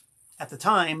asked at the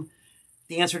time,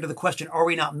 the answer to the question, are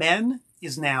we not men,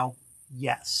 is now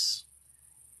yes.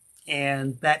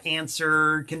 And that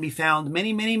answer can be found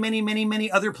many, many, many, many,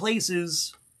 many other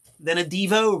places than a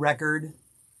Devo record.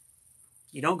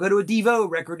 You don't go to a Devo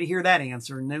record to hear that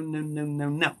answer. No, no, no, no,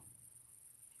 no.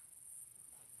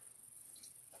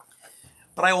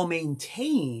 But I will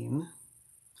maintain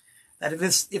that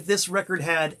if this record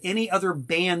had any other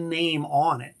band name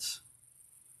on it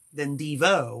than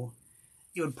Devo,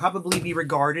 it would probably be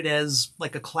regarded as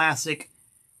like a classic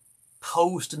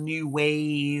post-new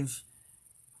wave,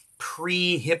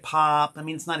 pre-hip-hop. I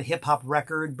mean, it's not a hip-hop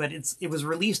record, but it was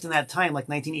released in that time, like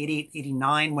 1988,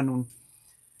 89, when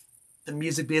the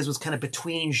music biz was kind of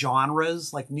between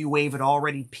genres. Like new wave had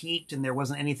already peaked and there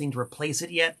wasn't anything to replace it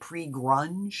yet,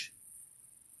 pre-grunge.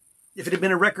 If it had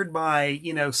been a record by,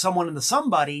 you know, someone in the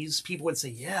Somebodies, people would say,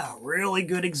 yeah, really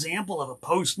good example of a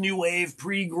post-new wave,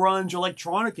 pre-grunge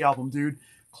electronic album, dude.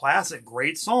 Classic,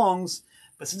 great songs.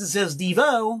 But since it says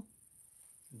Devo,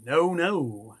 no,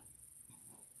 no.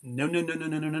 No, no, no, no,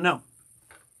 no, no, no, no.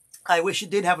 I wish it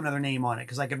did have another name on it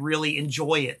because I could really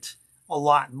enjoy it a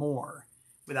lot more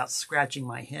without scratching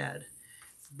my head.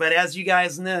 But as you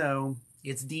guys know,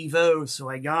 it's Devo, so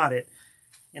I got it.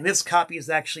 And this copy is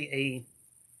actually a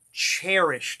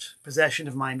cherished possession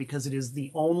of mine because it is the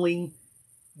only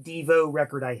Devo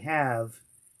record I have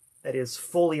that is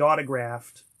fully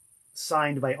autographed,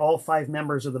 signed by all 5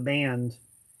 members of the band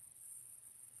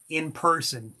in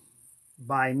person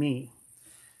by me.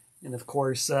 And of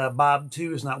course, Bob,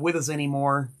 too, is not with us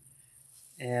anymore.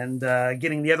 And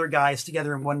getting the other guys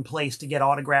together in one place to get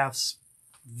autographs,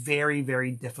 very,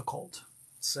 very difficult.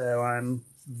 So I'm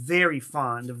very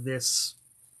fond of this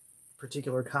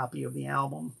particular copy of the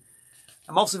album.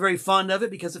 I'm also very fond of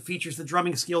it because it features the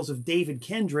drumming skills of David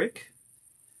Kendrick.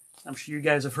 I'm sure you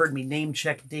guys have heard me name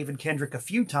check David Kendrick a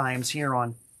few times here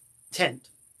on Tent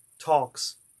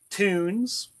Talks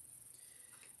Tunes.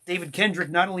 David Kendrick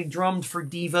not only drummed for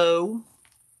Devo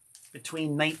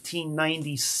between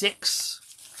 1986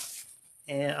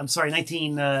 and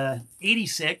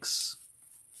 1986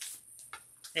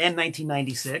 and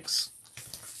 1996.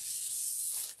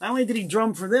 Not only did he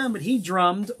drum for them, but he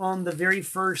drummed on the very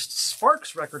first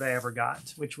Sparks record I ever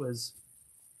got, which was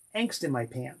Angst in My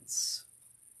Pants.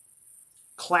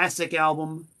 Classic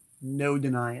album, no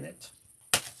denying it.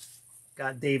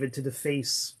 Got David to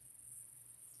deface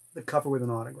the cover with an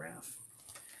autograph.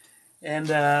 And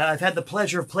I've had the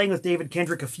pleasure of playing with David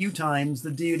Kendrick a few times.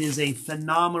 The dude is a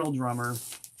phenomenal drummer,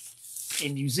 a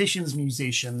musician's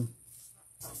musician.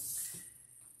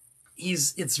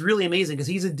 It's really amazing because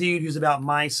he's a dude who's about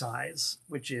my size,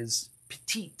 which is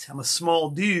petite. I'm a small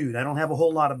dude. I don't have a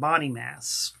whole lot of body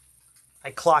mass.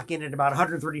 I clock in at about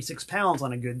 136 pounds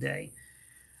on a good day.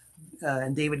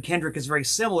 And David Kendrick is very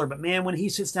similar, but man, when he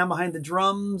sits down behind the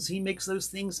drums, he makes those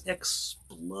things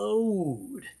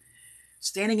explode.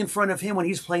 Standing in front of him when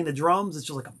he's playing the drums, it's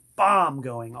just like a bomb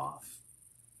going off.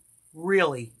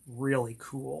 Really, really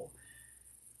cool.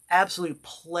 Absolute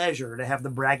pleasure to have the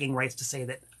bragging rights to say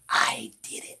that I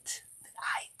did it. That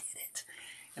I did it.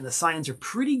 And the signs are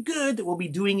pretty good that we'll be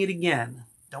doing it again.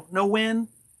 Don't know when,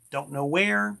 don't know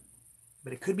where,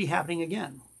 but it could be happening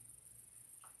again.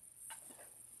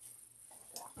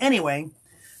 Anyway,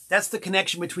 that's the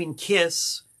connection between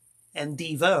Kiss and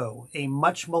Devo, a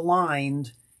much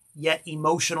maligned yet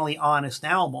emotionally honest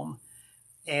album.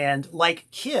 And like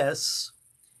Kiss,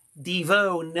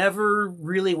 Devo never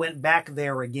really went back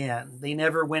there again. They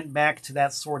never went back to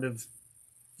that sort of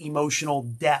emotional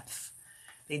depth.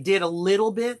 They did a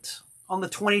little bit on the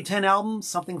 2010 album,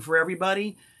 Something for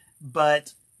Everybody,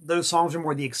 but those songs are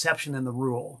more the exception than the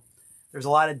rule. There's a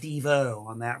lot of Devo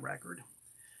on that record.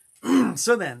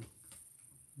 So then,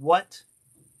 what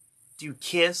do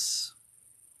Kiss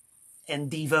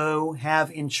and Devo have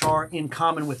in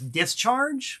common with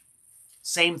Discharge?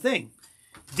 Same thing.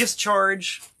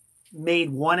 Discharge made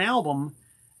one album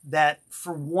that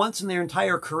for once in their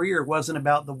entire career wasn't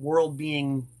about the world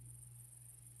being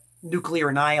nuclear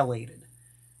annihilated.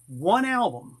 One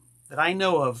album that I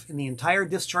know of in the entire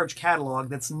Discharge catalog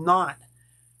that's not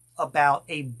about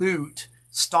a boot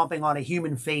stomping on a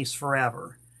human face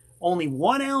forever. Only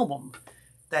one album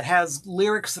that has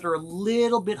lyrics that are a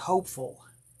little bit hopeful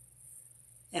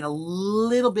and a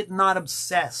little bit not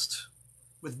obsessed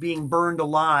with being burned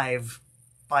alive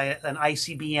by an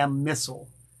ICBM missile.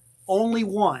 Only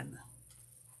one.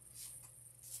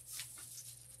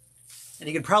 And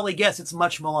you could probably guess it's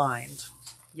much maligned.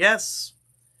 Yes,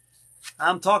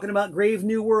 I'm talking about Grave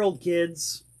New World,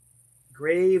 kids.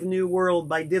 Grave New World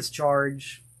by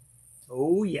Discharge.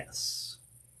 Oh, yes.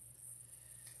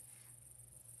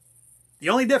 The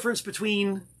only difference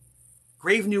between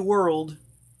Grave New World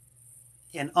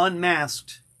and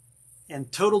Unmasked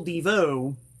and Total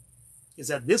Devo is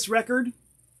that this record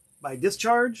by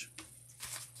Discharge,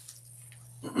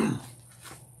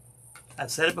 I've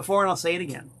said it before and I'll say it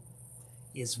again,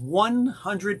 is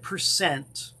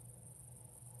 100%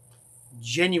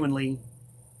 genuinely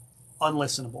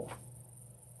unlistenable.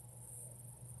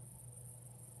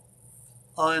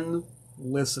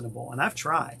 Unlistenable. And I've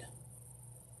tried.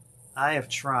 I have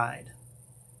tried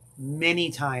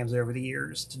many times over the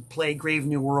years to play Grave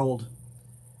New World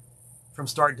from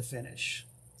start to finish.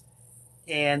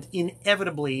 And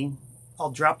inevitably,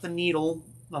 I'll drop the needle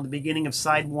on the beginning of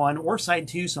side 1 or side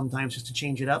 2 sometimes just to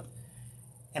change it up.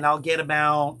 And I'll get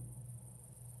about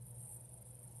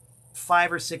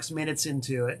 5 or 6 minutes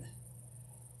into it.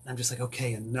 And I'm just like,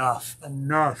 okay, enough,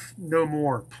 no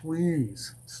more,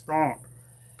 please, stop.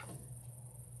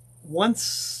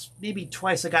 Once, maybe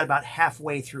twice, I got about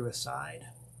halfway through a side.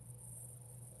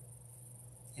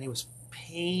 And it was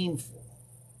painful.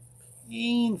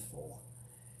 Painful.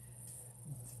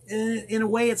 In a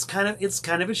way, it's kind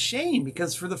of a shame,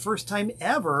 because for the first time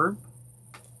ever,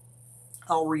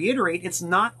 I'll reiterate, it's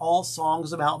not all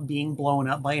songs about being blown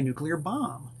up by a nuclear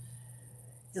bomb.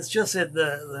 It's just that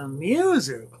the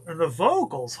music and the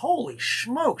vocals, holy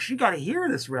smokes, you got to hear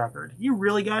this record. You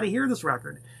really got to hear this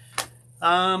record.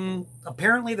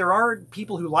 Apparently there are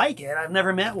people who like it. I've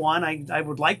never met one. I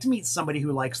would like to meet somebody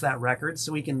who likes that record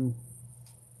so he can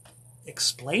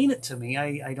explain it to me.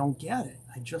 I don't get it.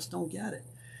 I just don't get it.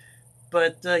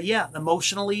 But yeah,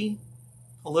 emotionally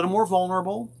a little more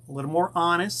vulnerable, a little more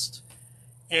honest,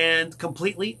 and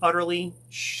completely, utterly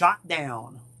shot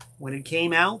down when it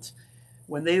came out.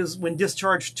 When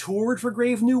Discharge toured for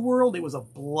Grave New World, it was a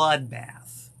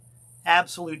bloodbath.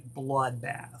 Absolute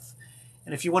bloodbath.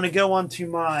 And if you want to go onto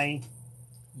my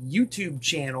YouTube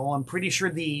channel, I'm pretty sure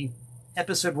the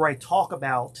episode where I talk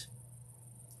about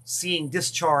seeing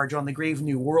Discharge on the Grave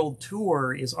New World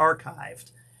tour is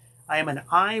archived. I am an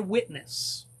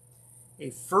eyewitness, a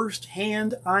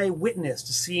first-hand eyewitness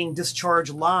to seeing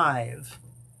Discharge live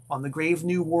on the Grave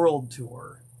New World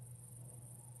tour.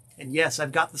 And yes,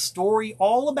 I've got the story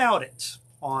all about it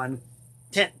on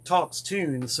Tent Talks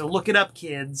Tunes, so look it up,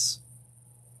 kids.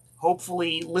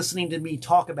 Hopefully listening to me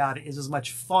talk about it is as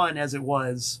much fun as it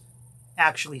was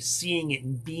actually seeing it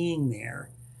and being there.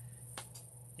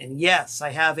 And yes,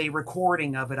 I have a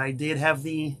recording of it. I did have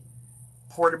the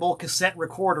portable cassette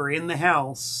recorder in the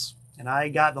house, and I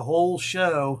got the whole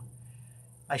show.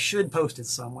 I should post it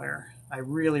somewhere. I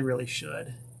really, really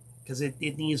should, because it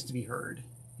needs to be heard.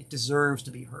 It deserves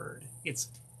to be heard. It's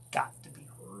got to be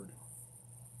heard.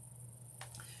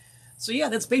 So yeah,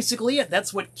 that's basically it.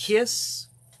 That's what Kiss,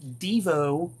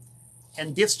 Devo,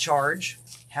 and Discharge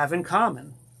have in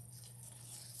common.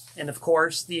 And of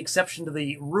course, the exception to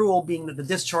the rule being that the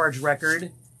Discharge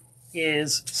record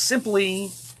is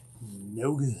simply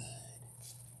no good.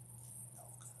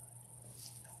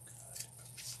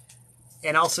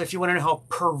 And also, if you want to know how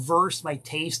perverse my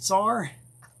tastes are,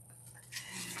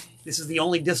 this is the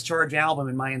only Discharge album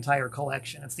in my entire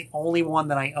collection. It's the only one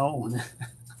that I own.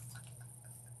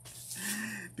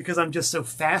 Because I'm just so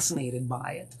fascinated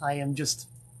by it. I am just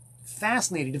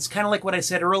fascinated. It's kind of like what I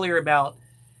said earlier about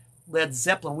Led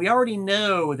Zeppelin. We already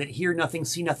know that Hear Nothing,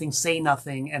 See Nothing, Say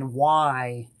Nothing, and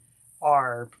Why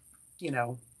are, you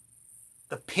know,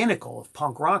 the pinnacle of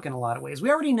punk rock in a lot of ways. We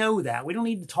already know that. We don't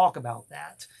need to talk about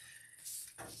that.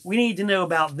 We need to know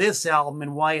about this album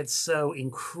and why it's so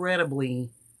incredibly,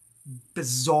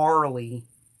 bizarrely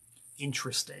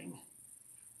interesting.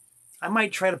 I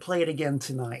might try to play it again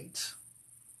tonight.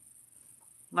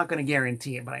 I'm not going to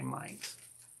guarantee it, but I might.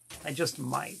 I just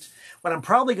might. What I'm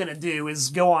probably going to do is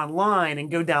go online and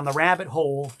go down the rabbit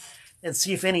hole and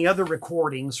see if any other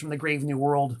recordings from the Grave New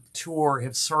World tour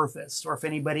have surfaced, or if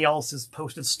anybody else has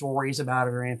posted stories about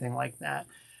it or anything like that.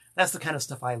 That's the kind of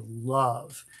stuff I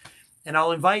love. And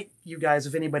I'll invite you guys,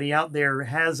 if anybody out there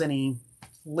has any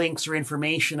links or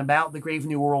information about the Grave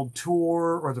New World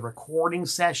tour or the recording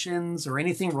sessions or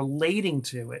anything relating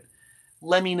to it,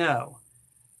 let me know.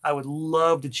 I would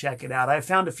love to check it out. I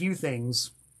found a few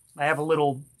things. I have a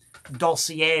little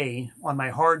dossier on my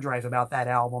hard drive about that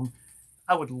album.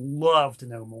 I would love to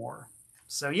know more.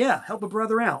 So yeah, help a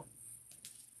brother out.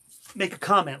 Make a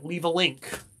comment, leave a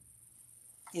link.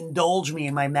 Indulge me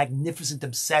in my magnificent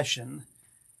obsession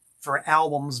for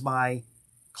albums by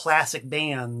classic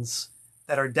bands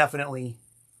that are definitely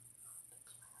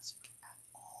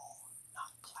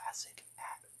not classic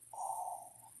at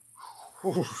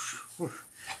all.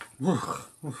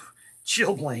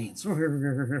 Chillblains.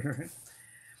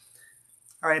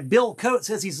 All right, Bill Coate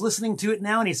says he's listening to it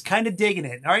now and he's kind of digging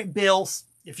it. All right, Bill,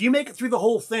 if you make it through the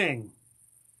whole thing,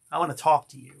 I want to talk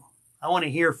to you. I want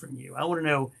to hear from you. I want to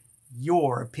know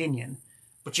your opinion.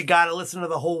 But you got to listen to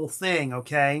the whole thing,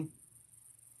 okay?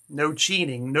 No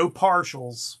cheating, no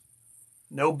partials,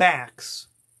 no backs.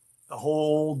 The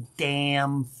whole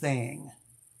damn thing.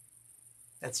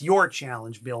 That's your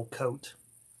challenge, Bill Coate.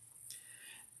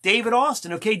 David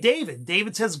Austin. Okay, David.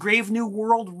 David says Grave New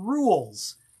World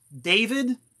rules.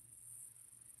 David,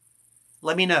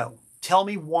 let me know. Tell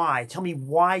me why. Tell me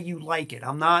why you like it.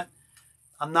 I'm not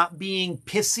being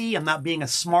pissy. I'm not being a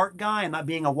smart guy. I'm not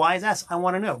being a wise ass. I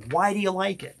want to know. Why do you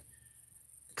like it?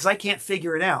 Because I can't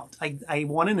figure it out. I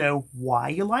want to know why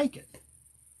you like it.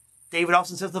 David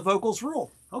Austin says the vocals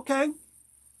rule. Okay.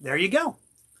 There you go.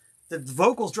 The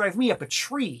vocals drive me up a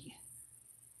tree.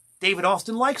 David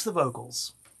Austin likes the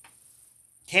vocals.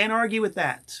 Can't argue with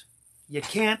that. You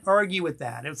can't argue with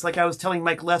that. It's like I was telling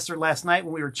Mike Lester last night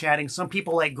when we were chatting. Some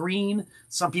people like green,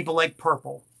 some people like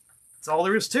purple. That's all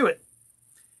there is to it.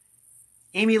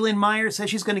 Amy Lynn Meyer says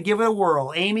she's going to give it a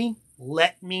whirl. Amy,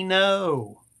 let me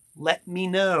know. Let me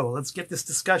know. Let's get this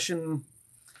discussion.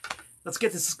 Let's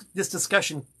get this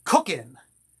discussion cooking.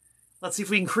 Let's see if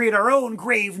we can create our own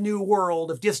Grave New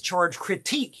World of Discharge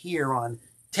critique here on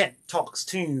Tent Talks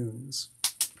Tunes.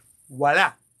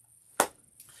 Voila.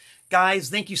 Guys,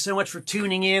 thank you so much for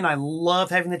tuning in. I love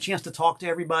having the chance to talk to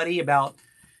everybody about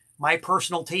my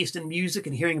personal taste in music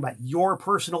and hearing about your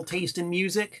personal taste in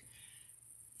music.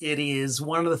 It is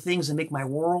one of the things that make my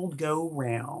world go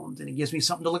round, and it gives me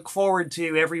something to look forward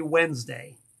to every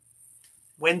Wednesday.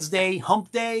 Wednesday,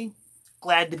 hump day.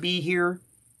 Glad to be here.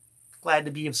 Glad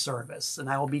to be of service. And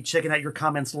I will be checking out your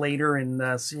comments later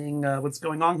and seeing what's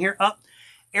going on here.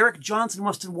 Eric Johnson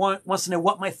wants to know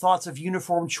what my thoughts of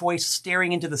Uniform Choice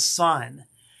Staring into the Sun.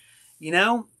 You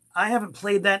know, I haven't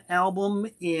played that album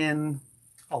in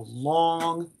a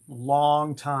long,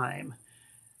 long time.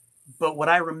 But what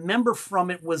I remember from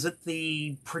it was that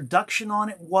the production on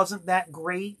it wasn't that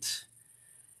great.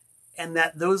 And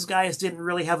that those guys didn't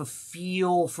really have a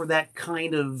feel for that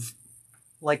kind of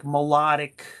like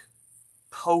melodic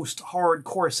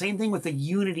post-hardcore. Same thing with the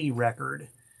Unity record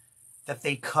that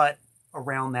they cut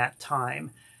around that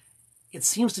time. It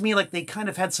seems to me like they kind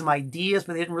of had some ideas,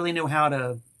 but they didn't really know how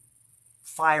to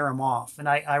fire them off. And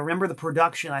I remember the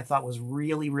production I thought was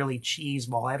really, really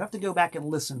cheeseball. I'd have to go back and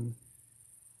listen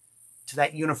to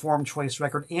that Uniform Choice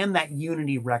record and that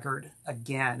Unity record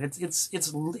again.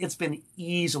 It's been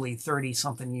easily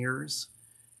 30-something years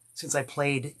since I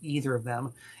played either of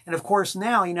them. And of course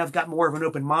now, you know, I've got more of an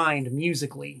open mind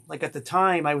musically. Like at the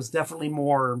time, I was definitely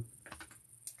more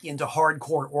into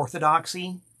hardcore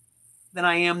orthodoxy than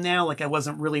I am now. Like I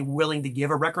wasn't really willing to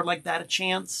give a record like that a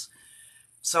chance.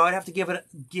 So I'd have to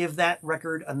give that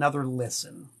record another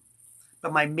listen.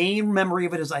 But my main memory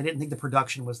of it is I didn't think the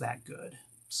production was that good.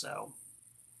 So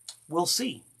we'll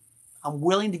see. I'm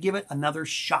willing to give it another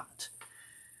shot.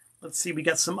 Let's see, we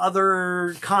got some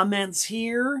other comments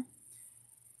here.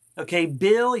 Okay,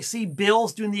 Bill, you see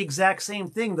Bill's doing the exact same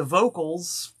thing. The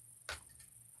vocals,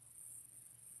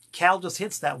 Cal just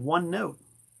hits that one note.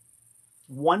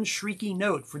 One shrieky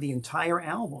note for the entire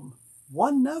album.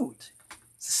 One note.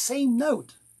 It's the same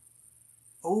note.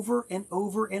 Over and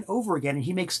over and over again. And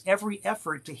he makes every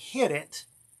effort to hit it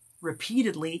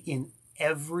repeatedly in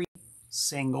every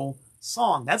single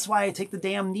song. That's why I take the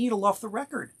damn needle off the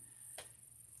record.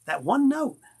 That one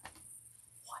note.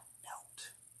 One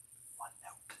note. One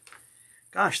note.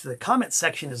 Gosh, the comment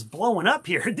section is blowing up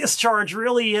here. Discharge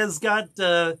really has got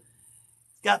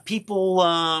people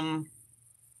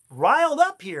riled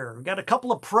up here. We got a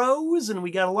couple of pros and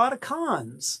we got a lot of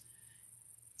cons.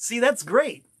 See, that's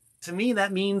great. To me,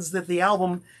 that means that the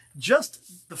album,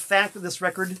 just the fact that this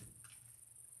record,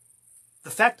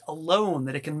 the fact alone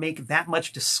that it can make that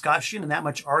much discussion and that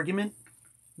much argument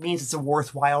means it's a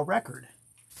worthwhile record.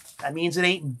 That means it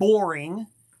ain't boring.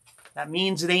 That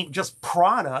means it ain't just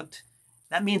product.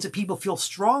 That means that people feel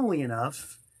strongly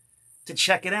enough to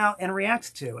check it out and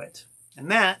react to it.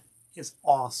 And that is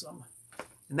awesome.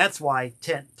 And that's why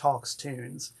Tent Talks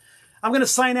Tunes. I'm going to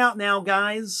sign out now,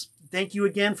 guys. Thank you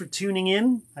again for tuning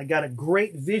in. I got a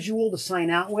great visual to sign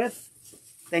out with.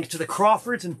 Thanks to the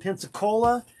Crawfords in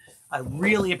Pensacola. I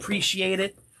really appreciate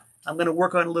it. I'm going to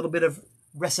work on a little bit of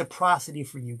reciprocity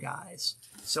for you guys.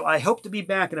 So I hope to be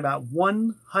back in about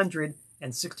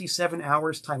 167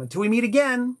 hours' time. Until we meet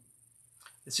again,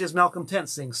 this is Malcolm Tent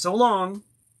saying so long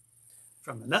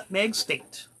from the Nutmeg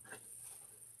State.